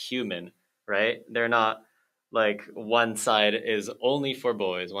make us human, right? They're not like one side is only for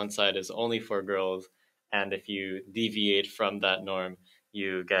boys, one side is only for girls, and if you deviate from that norm,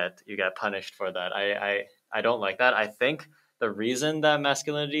 you get punished for that. I don't like that. I think the reason that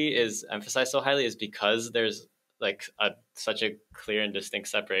masculinity is emphasized so highly is because there's like such a clear and distinct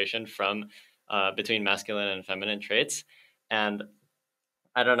separation from between masculine and feminine traits. And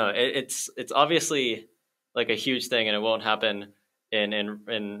I don't know, it's obviously like a huge thing, and it won't happen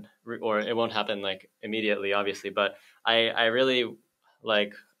or it won't happen like immediately, obviously. But I really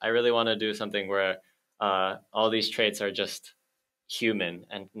want to do something where all these traits are just human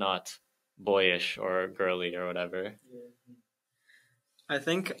and not boyish or girly or whatever. I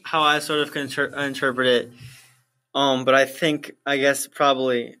think how I sort of interpret it, but I guess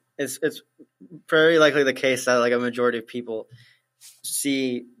probably it's very likely the case that like a majority of people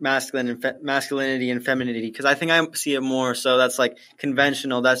see masculinity and femininity, because I think I see it more so that's like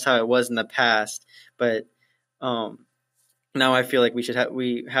conventional, that's how it was in the past. But now I feel like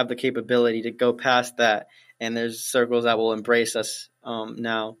we have the capability to go past that, and there's circles that will embrace us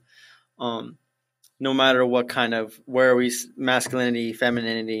now. No matter what kind of, where we masculinity,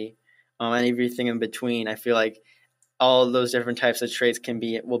 femininity, and everything in between, I feel like all of those different types of traits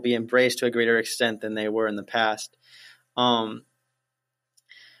will be embraced to a greater extent than they were in the past.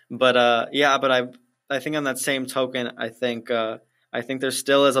 But I think on that same token, I think there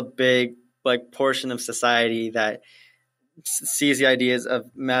still is a big like portion of society that sees the ideas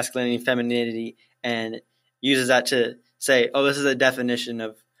of masculinity and femininity and uses that to say, oh, this is a definition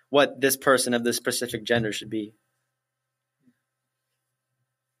of what this person of this specific gender should be.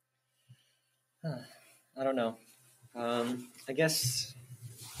 I don't know. I guess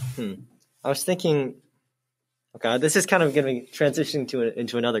I was thinking, okay, this is kind of going to transition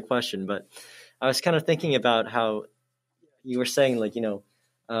into another question, but I was kind of thinking about how you were saying, like,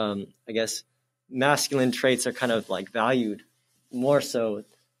 I guess masculine traits are kind of like valued more so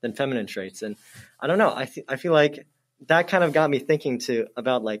than feminine traits. And I don't know, I feel like that kind of got me thinking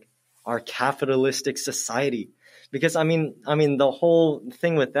about like our capitalistic society, because I mean the whole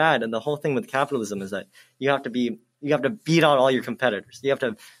thing with that and the whole thing with capitalism is that you have to beat out all your competitors. You have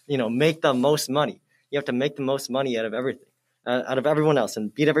to, make the most money. You have to make the most money out of everything. out of everyone else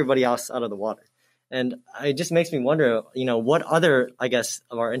and beat everybody else out of the water. And it just makes me wonder, what other, I guess,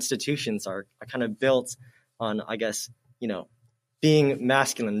 of our institutions are kind of built on, I guess, being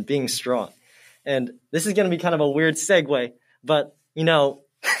masculine, being strong. And this is going to be kind of a weird segue, but,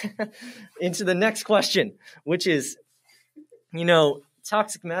 into the next question, which is,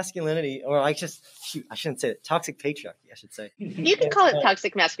 toxic masculinity, or I shouldn't say it, toxic patriarchy, I should say. You can call it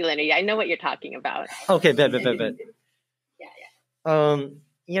toxic masculinity. I know what you're talking about. Okay, bet.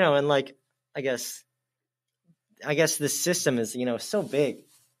 Yeah. And like, I guess this system is, so big.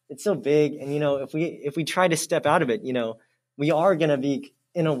 It's so big. And, if we try to step out of it, we are going to be,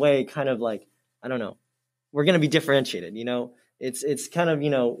 in a way, kind of like, I don't know, we're going to be differentiated, it's kind of,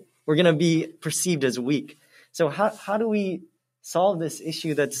 we're going to be perceived as weak. So how do we solve this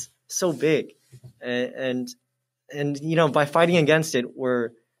issue that's so big? And by fighting against it,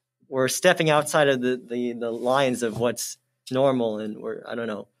 we're stepping outside of the lines of what's normal, and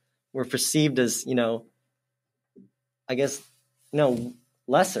we're perceived as, I guess,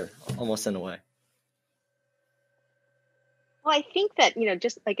 lesser, almost, in a way. Well, I think that,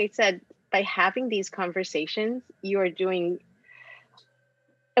 just like I said, by having these conversations, you are doing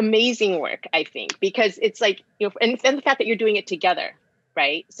amazing work, I think, because it's like, and the fact that you're doing it together,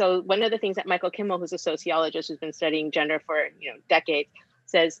 right? So one of the things that Michael Kimmel, who's a sociologist who's been studying gender for, decades,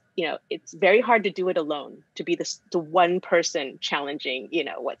 says, it's very hard to do it alone, to be the one person challenging,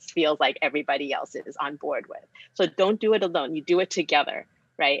 what feels like everybody else is on board with. So don't do it alone. You do it together,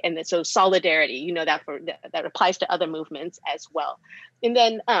 right? And then, so solidarity, that applies to other movements as well. And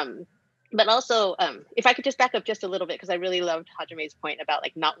then, but also, if I could just back up just a little bit, because I really loved Hajime's point about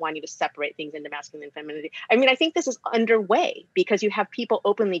like not wanting to separate things into masculine and femininity. I mean, I think this is underway because you have people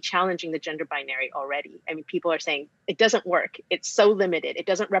openly challenging the gender binary already. I mean, people are saying it doesn't work. It's so limited. It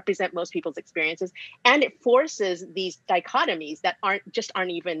doesn't represent most people's experiences. And it forces these dichotomies that aren't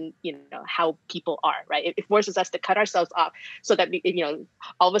even, how people are, right? It forces us to cut ourselves off so that,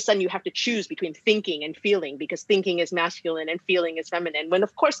 all of a sudden you have to choose between thinking and feeling, because thinking is masculine and feeling is feminine, when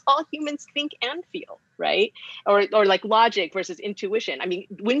of course all humans think and feel, right? Or like logic versus intuition. I mean,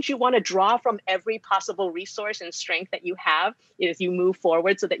 wouldn't you want to draw from every possible resource and strength that you have as you move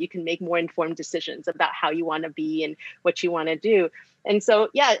forward so that you can make more informed decisions about how you want to be and what you want to do? And so,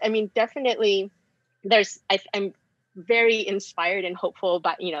 yeah, I mean, definitely I'm very inspired and hopeful,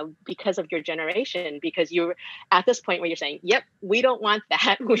 but because of your generation, because you're at this point where you're saying, yep, we don't want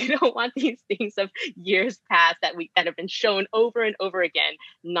that. We don't want these things of years past that have been shown over and over again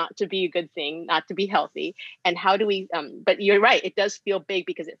not to be a good thing, not to be healthy. And how do we, but you're right, it does feel big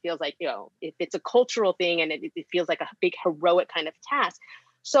because it feels like, if it's a cultural thing and it feels like a big heroic kind of task.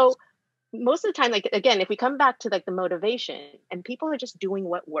 So most of the time, like, again, if we come back to like the motivation, and people are just doing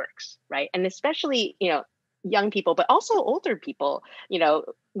what works, right? And especially, young people, but also older people,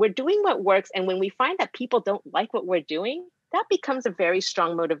 we're doing what works. And when we find that people don't like what we're doing, that becomes a very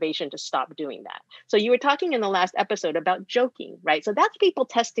strong motivation to stop doing that. So you were talking in the last episode about joking, right? So that's people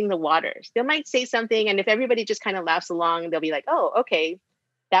testing the waters. They might say something, and if everybody just kind of laughs along, they'll be like, oh, okay,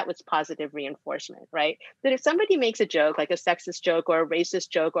 that was positive reinforcement, right? But if somebody makes a joke, like a sexist joke or a racist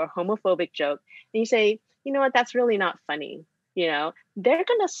joke or a homophobic joke, and you say, you know what, that's really not funny, they're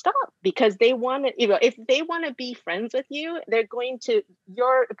going to stop, because they want to, if they want to be friends with you,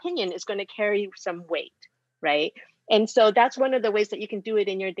 your opinion is going to carry some weight, right? And so that's one of the ways that you can do it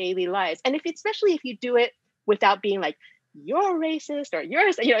in your daily lives. And especially if you do it without being like, you're racist, or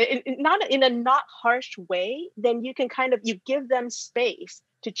you're, not in a not harsh way, then you can you give them space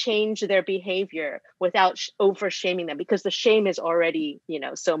to change their behavior without over shaming them, because the shame is already,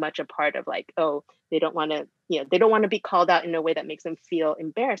 so much a part of like, oh, they don't want to be called out in a way that makes them feel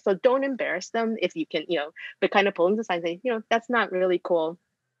embarrassed. So don't embarrass them if you can, but kind of pull them aside and say, that's not really cool,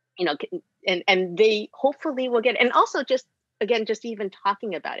 and they hopefully will get it. And also just even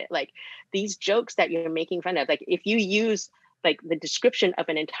talking about it, like these jokes that you're making fun of, like if you use like the description of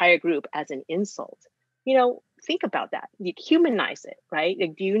an entire group as an insult, think about that. You humanize it, right?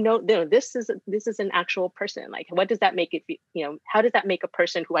 Like, do you know, this is an actual person. Like, what does that make it feel? How does that make a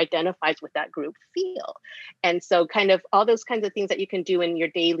person who identifies with that group feel? And so kind of all those kinds of things that you can do in your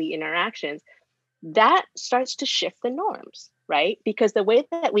daily interactions, that starts to shift the norms, right? Because the way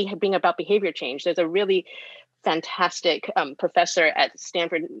that we bring about behavior change, there's a really fantastic professor at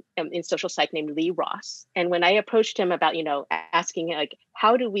Stanford in social psych named Lee Ross. And when I approached him about, asking like,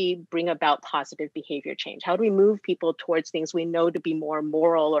 how do we bring about positive behavior change? How do we move people towards things we know to be more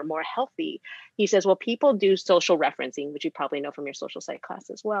moral or more healthy? He says, well, people do social referencing, which you probably know from your social psych class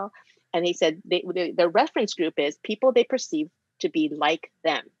as well. And he said the reference group is people they perceive to be like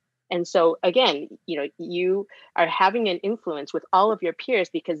them. And so again, you are having an influence with all of your peers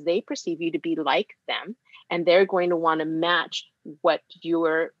because they perceive you to be like them, and they're going to want to match what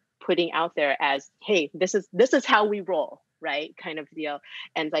you're putting out there as, hey, this is how we roll, right? Kind of deal.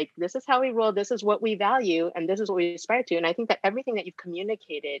 And like, this is how we roll, this is what we value, and this is what we aspire to. And I think that everything that you've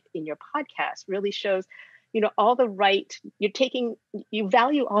communicated in your podcast really shows, all the right, you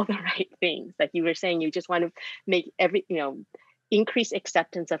value all the right things. Like you were saying, you just want to make increase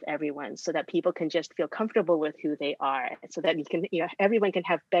acceptance of everyone so that people can just feel comfortable with who they are, so that you can, everyone can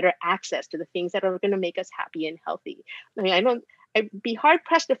have better access to the things that are going to make us happy and healthy. I mean, I'd be hard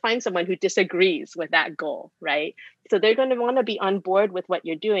pressed to find someone who disagrees with that goal, right? So they're going to want to be on board with what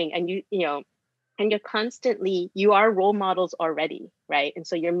you're doing, and and you're constantly, you are role models already, right? And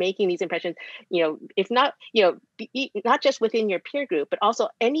so you're making these impressions, if not, not just within your peer group, but also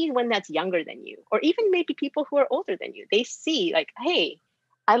anyone that's younger than you, or even maybe people who are older than you. They see like, hey,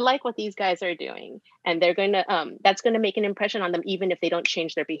 I like what these guys are doing. And they're going to, that's going to make an impression on them, even if they don't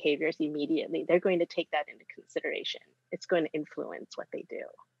change their behaviors immediately. They're going to take that into consideration. It's going to influence what they do.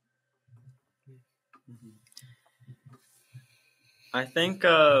 I think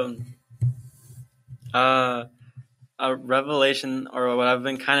a revelation, or what I've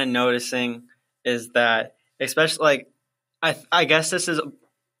been kind of noticing, is that, especially like, I guess this is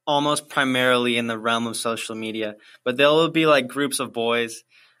almost primarily in the realm of social media, but there will be like groups of boys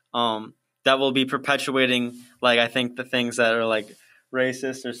that will be perpetuating, like, I think the things that are like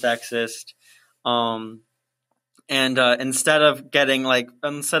racist or sexist, and instead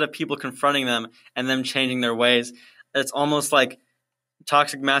of people confronting them and them changing their ways, it's almost like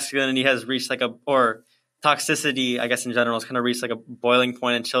toxic masculinity has reached or toxicity, I guess in general, has kind of reached like a boiling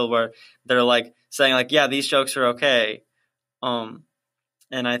point until where they're like saying like, yeah, these jokes are okay. And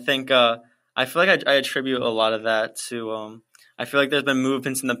I think I feel like I attribute a lot of that to I feel like there's been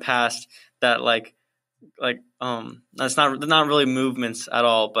movements in the past that that's not really movements at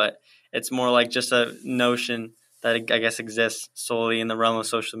all, but it's more like just a notion that I guess exists solely in the realm of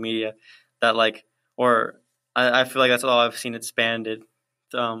social media, that I feel like that's all I've seen expanded.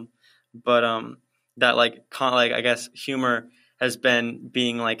 That I guess humor has been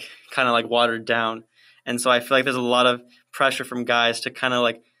being like kind of like watered down, and so I feel like there's a lot of pressure from guys to kind of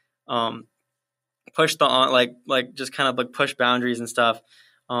like push just kind of like push boundaries and stuff.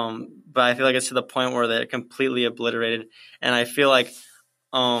 But I feel like it's to the point where they're completely obliterated, and I feel like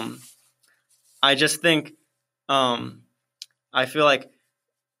I just think I feel like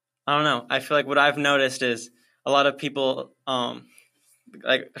I don't know. I feel like what I've noticed is a lot of people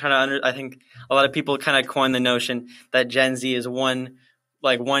I think a lot of people kind of coin the notion that Gen Z is one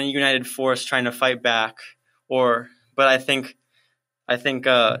united force trying to fight back, but I think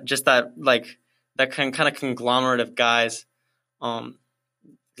just that that kind of conglomerate of guys that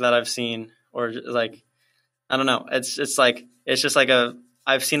I've seen, or like, I don't know, it's just like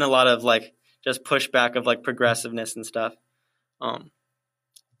I've seen a lot of like just pushback of like progressiveness and stuff. What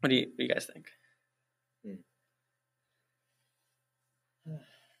do you guys think?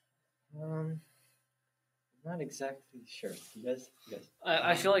 I'm not exactly sure. You guys?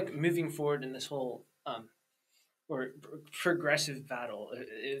 I feel like moving forward in this whole or progressive battle,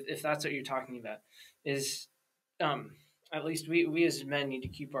 if that's what you're talking about, is at least we as men need to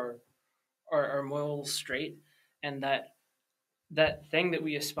keep our morals straight, and that thing that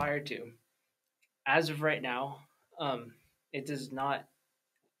we aspire to, as of right now, it does not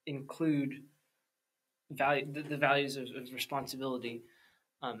include the values of responsibility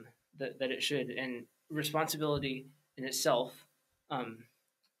that it should, and responsibility in itself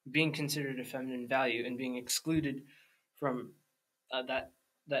being considered a feminine value and being excluded from that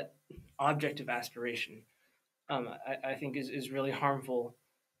object of aspiration, I think is really harmful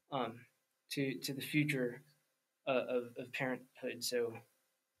to the future of parenthood. So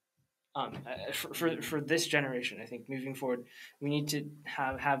for this generation, I think moving forward, we need to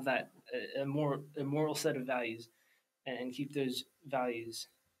have that a moral set of values and keep those values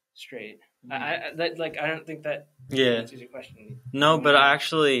straight. I don't think that answers your question. No, but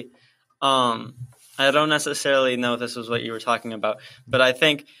actually, I don't necessarily know if this was what you were talking about, but I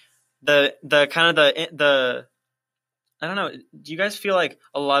think the kind of the I don't know. Do you guys feel like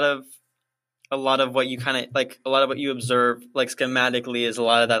a lot of what you kind of like, a lot of what you observe like schematically is a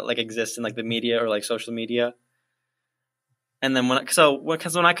lot of that like exists in like the media or like social media? And then when I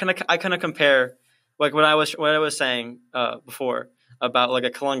kind of compare like what I was saying before about like a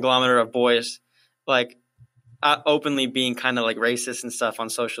conglomerate of boys like openly being kind of like racist and stuff on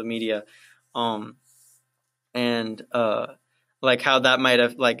social media, and like how that might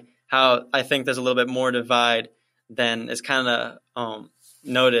have like how I think there's a little bit more divide than is kind of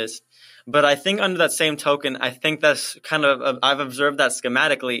noticed. But I think under that same token, I think that's kind of I've observed that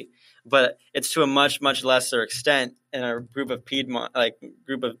schematically, but it's to a much, much lesser extent in a group of Piedmont. Like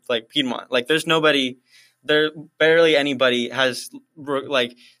there's nobody there, barely anybody has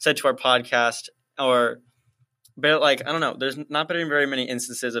like said to our podcast or like, I don't know, there's not been very many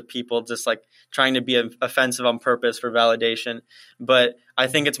instances of people just like trying to be offensive on purpose for validation. But I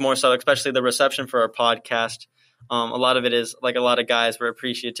think it's more so, especially the reception for our podcast. A lot of it is like a lot of guys were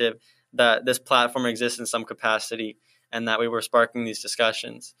appreciative that this platform exists in some capacity and that we were sparking these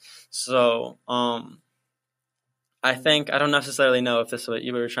discussions. So I don't necessarily know if this is what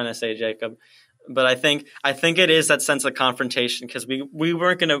you were trying to say, Jacob, but I think it is that sense of confrontation, because we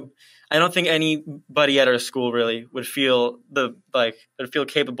weren't going to, I don't think anybody at our school really would feel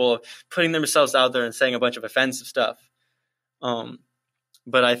capable of putting themselves out there and saying a bunch of offensive stuff.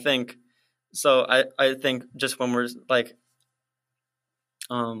 But I think just when we're like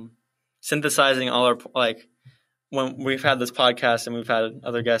synthesizing all our, like when we've had this podcast and we've had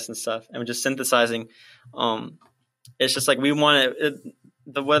other guests and stuff, and we're just synthesizing, it's just like we want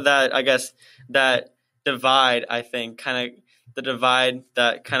that divide, I think, kind of the divide,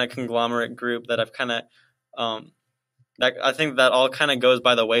 that kind of conglomerate group that I've kind of that I think that all kind of goes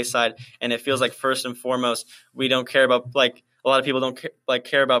by the wayside, and it feels like first and foremost we don't care about, like a lot of people don't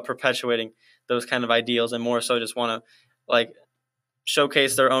care about perpetuating those kind of ideals, and more so just want to like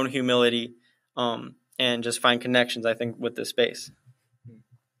showcase their own humility and just find connections, I think, with this space.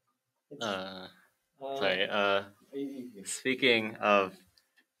 Speaking of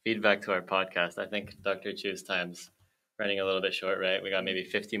feedback to our podcast, I think Dr. Chu's time's running a little bit short, right? We got maybe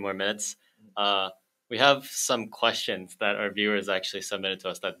 50 more minutes. We have some questions that our viewers actually submitted to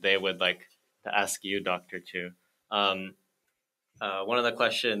us that they would like to ask you, Dr. Chu. One of the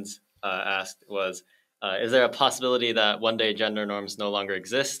questions asked was, is there a possibility that one day gender norms no longer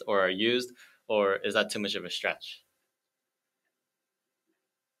exist or are used, or is that too much of a stretch?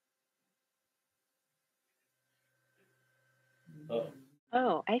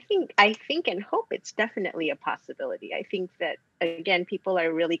 I think and hope it's definitely a possibility. I think that, again, people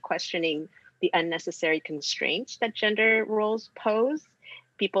are really questioning the unnecessary constraints that gender roles pose.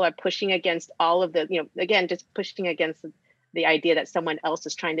 People are pushing against all of the, just pushing against the idea that someone else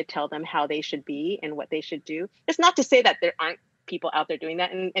is trying to tell them how they should be and what they should do. It's not to say that there aren't people out there doing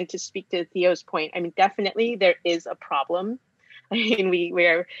that. And to speak to Theo's point, I mean, definitely there is a problem. I mean, we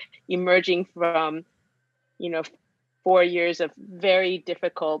are emerging from, 4 years of very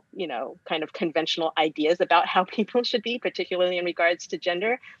difficult, kind of conventional ideas about how people should be, particularly in regards to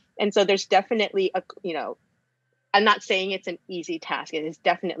gender. And so there's definitely I'm not saying it's an easy task. It is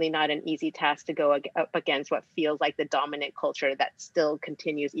definitely not an easy task to go up against what feels like the dominant culture that still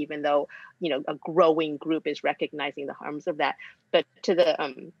continues, even though, a growing group is recognizing the harms of that. But to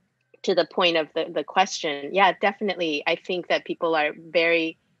the point of the question, yeah, definitely. I think that people are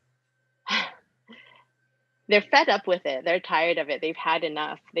they're fed up with it. They're tired of it. They've had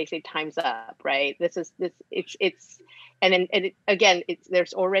enough. They say time's up, right? There's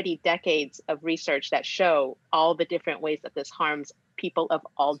already decades of research that show all the different ways that this harms people of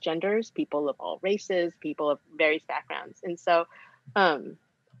all genders, people of all races, people of various backgrounds. And so I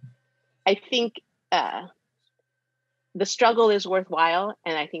think the struggle is worthwhile.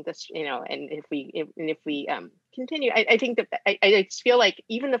 And I think this, and if we continue, I think that I feel like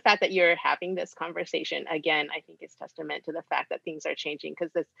even the fact that you're having this conversation again, I think is testament to the fact that things are changing.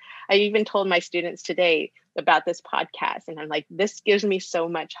 Because I even told my students today about this podcast, and I'm like, this gives me so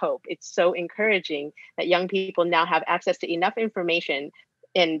much hope. It's so encouraging that young people now have access to enough information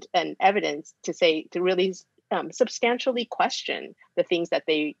and evidence to really substantially question the things that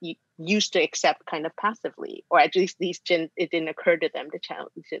they used to accept kind of passively, or at least it didn't occur to them to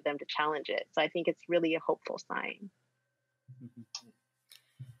challenge it. So I think it's really a hopeful sign.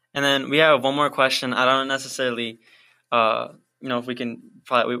 And then we have one more question. I don't necessarily, if we can,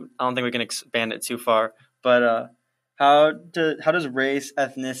 I don't think we can expand it too far. But how does race,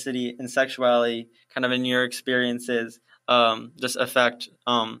 ethnicity, and sexuality, kind of in your experiences, just affect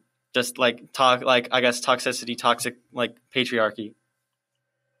toxicity, toxic patriarchy?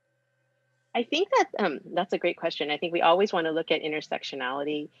 I think that that's a great question. I think we always want to look at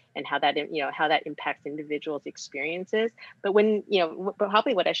intersectionality and how that impacts individuals' experiences. But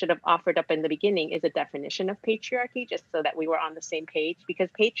probably what I should have offered up in the beginning is a definition of patriarchy, just so that we were on the same page, because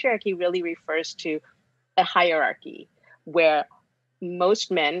patriarchy really refers to a hierarchy where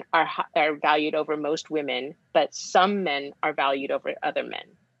most men are valued over most women, but some men are valued over other men,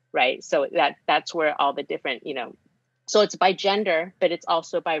 right? So that's where all the different, so it's by gender, but it's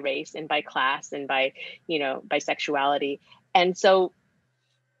also by race and by class and by sexuality. And so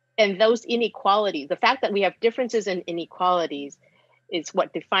and those inequalities, the fact that we have differences in inequalities is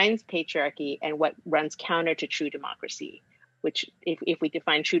what defines patriarchy and what runs counter to true democracy, which if we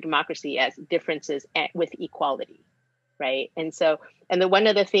define true democracy as differences with equality, right? And so, one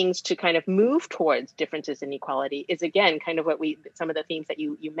of the things to kind of move towards differences in equality is, again, kind of some of the themes that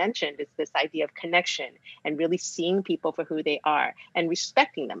you mentioned is this idea of connection and really seeing people for who they are and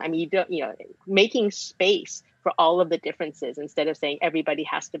respecting them. I mean, making space for all of the differences instead of saying everybody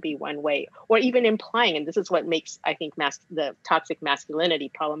has to be one way, or even implying, and this is what makes, I think, the toxic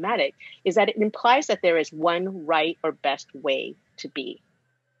masculinity problematic, is that it implies that there is one right or best way to be.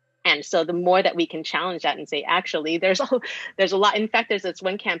 And so the more that we can challenge that and say, actually, there's a lot. In fact, there's this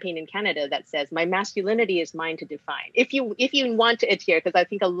one campaign in Canada that says, my masculinity is mine to define. If you want to adhere, because I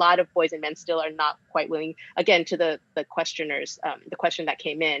think a lot of boys and men still are not quite willing, again, to the questioners, the question that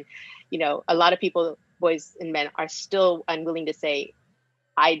came in, a lot of people, boys and men, are still unwilling to say,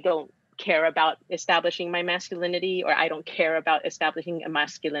 I don't care about establishing my masculinity, or I don't care about establishing a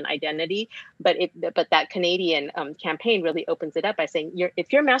masculine identity. But that Canadian campaign really opens it up by saying,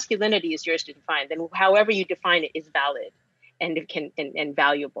 if your masculinity is yours to define, then however you define it is valid and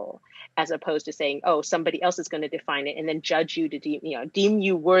valuable, as opposed to saying, oh, somebody else is going to define it and then judge you to deem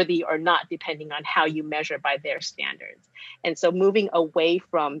you worthy or not, depending on how you measure by their standards. And so moving away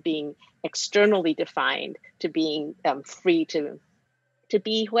from being externally defined to being free to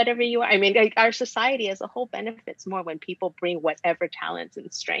be whatever you are. I mean, our society as a whole benefits more when people bring whatever talents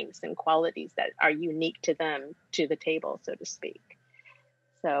and strengths and qualities that are unique to them to the table, so to speak.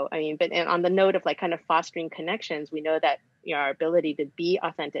 So, I mean, and on the note of like kind of fostering connections, we know that our ability to be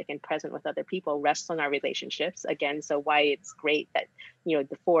authentic and present with other people rests on our relationships. Again, so why it's great that,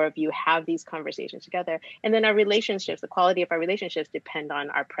 the four of you have these conversations together. And then our relationships, the quality of our relationships depend on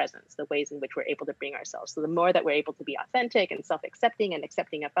our presence, the ways in which we're able to bring ourselves. So the more that we're able to be authentic and self-accepting and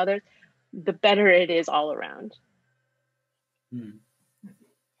accepting of others, the better it is all around.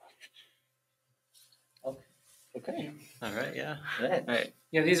 Okay. All right. Yeah. All right.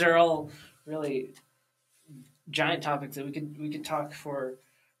 Yeah, these are all really giant topics that we could talk for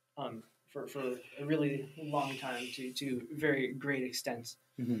a really long time to very great extents.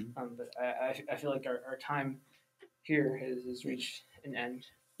 Mm-hmm. But I feel like our time here has reached an end.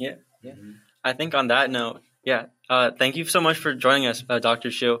 Yeah. Mm-hmm. I think on that note, thank you so much for joining us,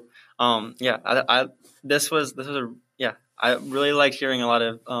 Dr. Chu. This was I really liked hearing a lot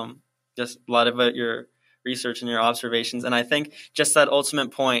of your research and your observations. And I think just that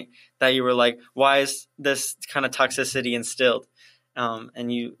ultimate point that you were like, why is this kind of toxicity instilled?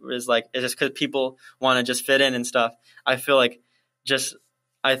 And you was like, it's just because people want to just fit in and stuff. I feel like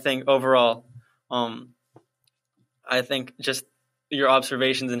I think overall, I think just your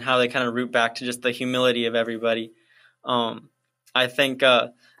observations and how they kind of root back to just the humility of everybody. I think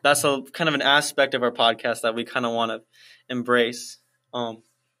that's kind of an aspect of our podcast that we kind of want to embrace.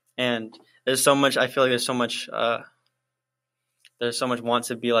 And there's so much, I feel like there's so much want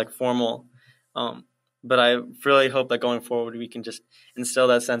to be like formal. But I really hope that going forward, we can just instill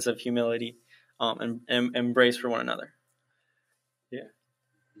that sense of humility and embrace for one another. Yeah.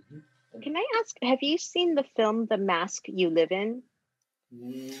 Can I ask, have you seen the film The Mask You Live In?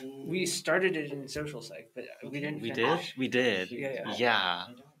 We started it in social psych, but we didn't. We did. Yeah.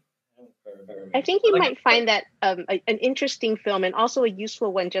 I think you might find that an interesting film and also a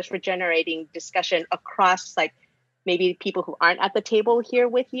useful one just for generating discussion across like maybe people who aren't at the table here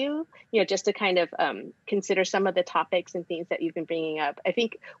with you, just to kind of consider some of the topics and things that you've been bringing up. I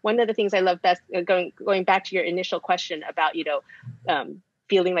think one of the things I love best, going back to your initial question about,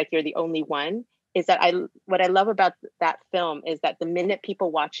 feeling like you're the only one, is that what I love about that film is that the minute people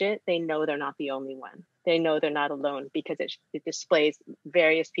watch it, they know they're not the only one. They know they're not alone because it displays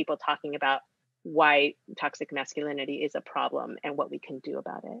various people talking about why toxic masculinity is a problem and what we can do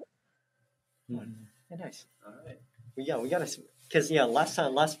about it. Mm-hmm. Nice. All right. Well, we got to, because last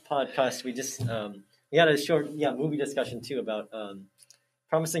podcast we just we had a short movie discussion too about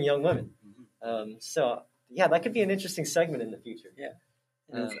promising young women. So that could be an interesting segment in the future. Yeah.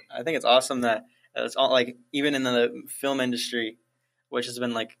 I think it's awesome that it's all like even in the film industry, which has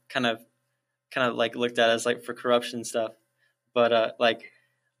been like kind of like looked at as like for corruption stuff, but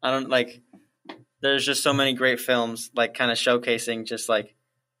there's just so many great films like kind of showcasing just like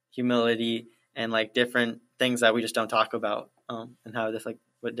humility and like different things that we just don't talk about, and how just like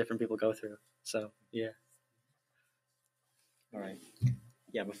what different people go through. So yeah. All right.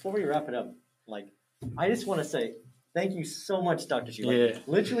 Yeah. Before we wrap it up, I just want to say thank you so much, Dr. Chu.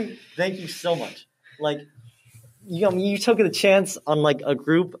 Literally, thank you so much. You took the chance on like a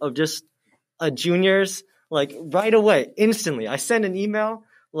group of just juniors, like right away, instantly. I sent an email,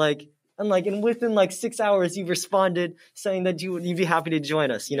 and within like 6 hours, you responded saying that you'd be happy to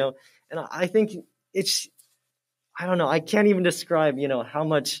join us, and I think I don't know, I can't even describe, how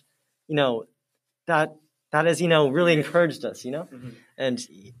much, that has, really encouraged us, Mm-hmm. and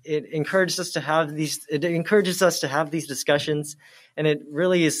it encourages us to have these discussions, and it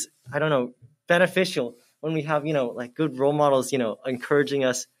really is, I don't know, beneficial when we have, like good role models, encouraging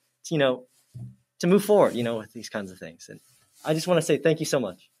us, to move forward, with these kinds of things. And I just want to say thank you so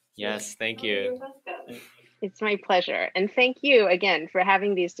much. Yes, thank you. It's my pleasure. And thank you again for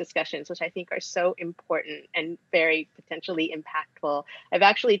having these discussions, which I think are so important and very potentially impactful. I've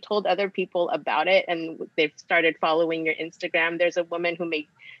actually told other people about it, and they've started following your Instagram. There's a woman who may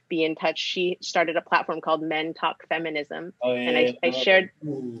be in touch. She started a platform called Men Talk Feminism. Oh, yeah, and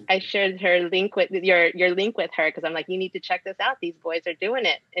I shared her link with your link with her, because I'm like, you need to check this out. These boys are doing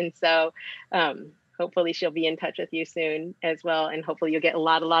it. And so hopefully she'll be in touch with you soon as well. And hopefully you'll get a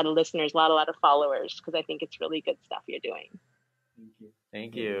lot of listeners, a lot of followers, because I think it's really good stuff you're doing.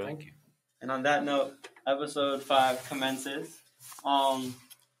 Thank you. Thank you. And on that note, episode 5 commences.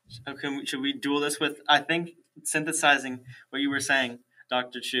 Should we duel this with, I think, synthesizing what you were saying,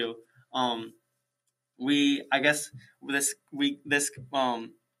 Dr. Chu. I guess this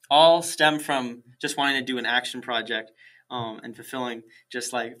all stem from just wanting to do an action project, and fulfilling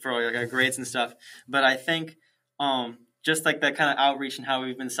just like for our grades and stuff. But I think just like that kind of outreach and how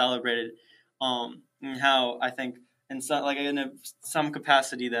we've been celebrated, and how I think in some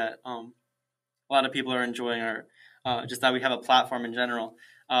capacity that a lot of people are enjoying our just that we have a platform in general.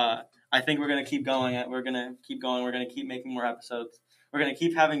 I think we're going to keep going. We're going to keep going. We're going to keep making more episodes. We're going to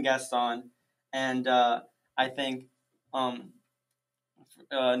keep having guests on. And I think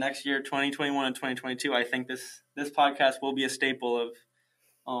next year, 2021 and 2022, I think this podcast will be a staple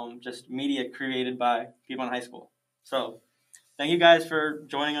of just media created by people in high school. So thank you guys for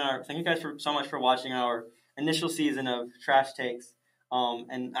so much for watching our initial season of Trash Takes.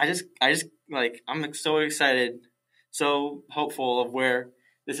 And I just I'm so excited, so hopeful of where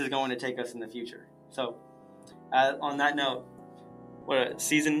this is going to take us in the future. So on that note,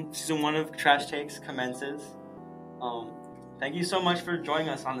 season 1 of Trash Takes commences. Thank you so much for joining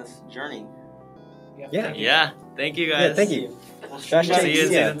us on this journey. Yeah. Thank you guys. Yeah, thank you. We'll see Trash you guys. Takes, See you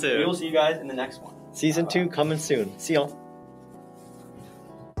in yeah. season 2. We will see you guys in the next one. Season 2 coming soon. See y'all.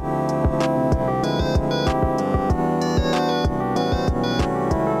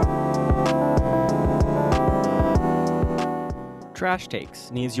 Trash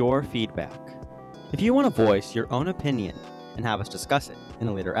Takes needs your feedback. If you want to voice your own opinion and have us discuss it in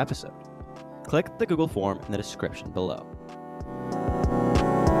a later episode, click the Google form in the description below.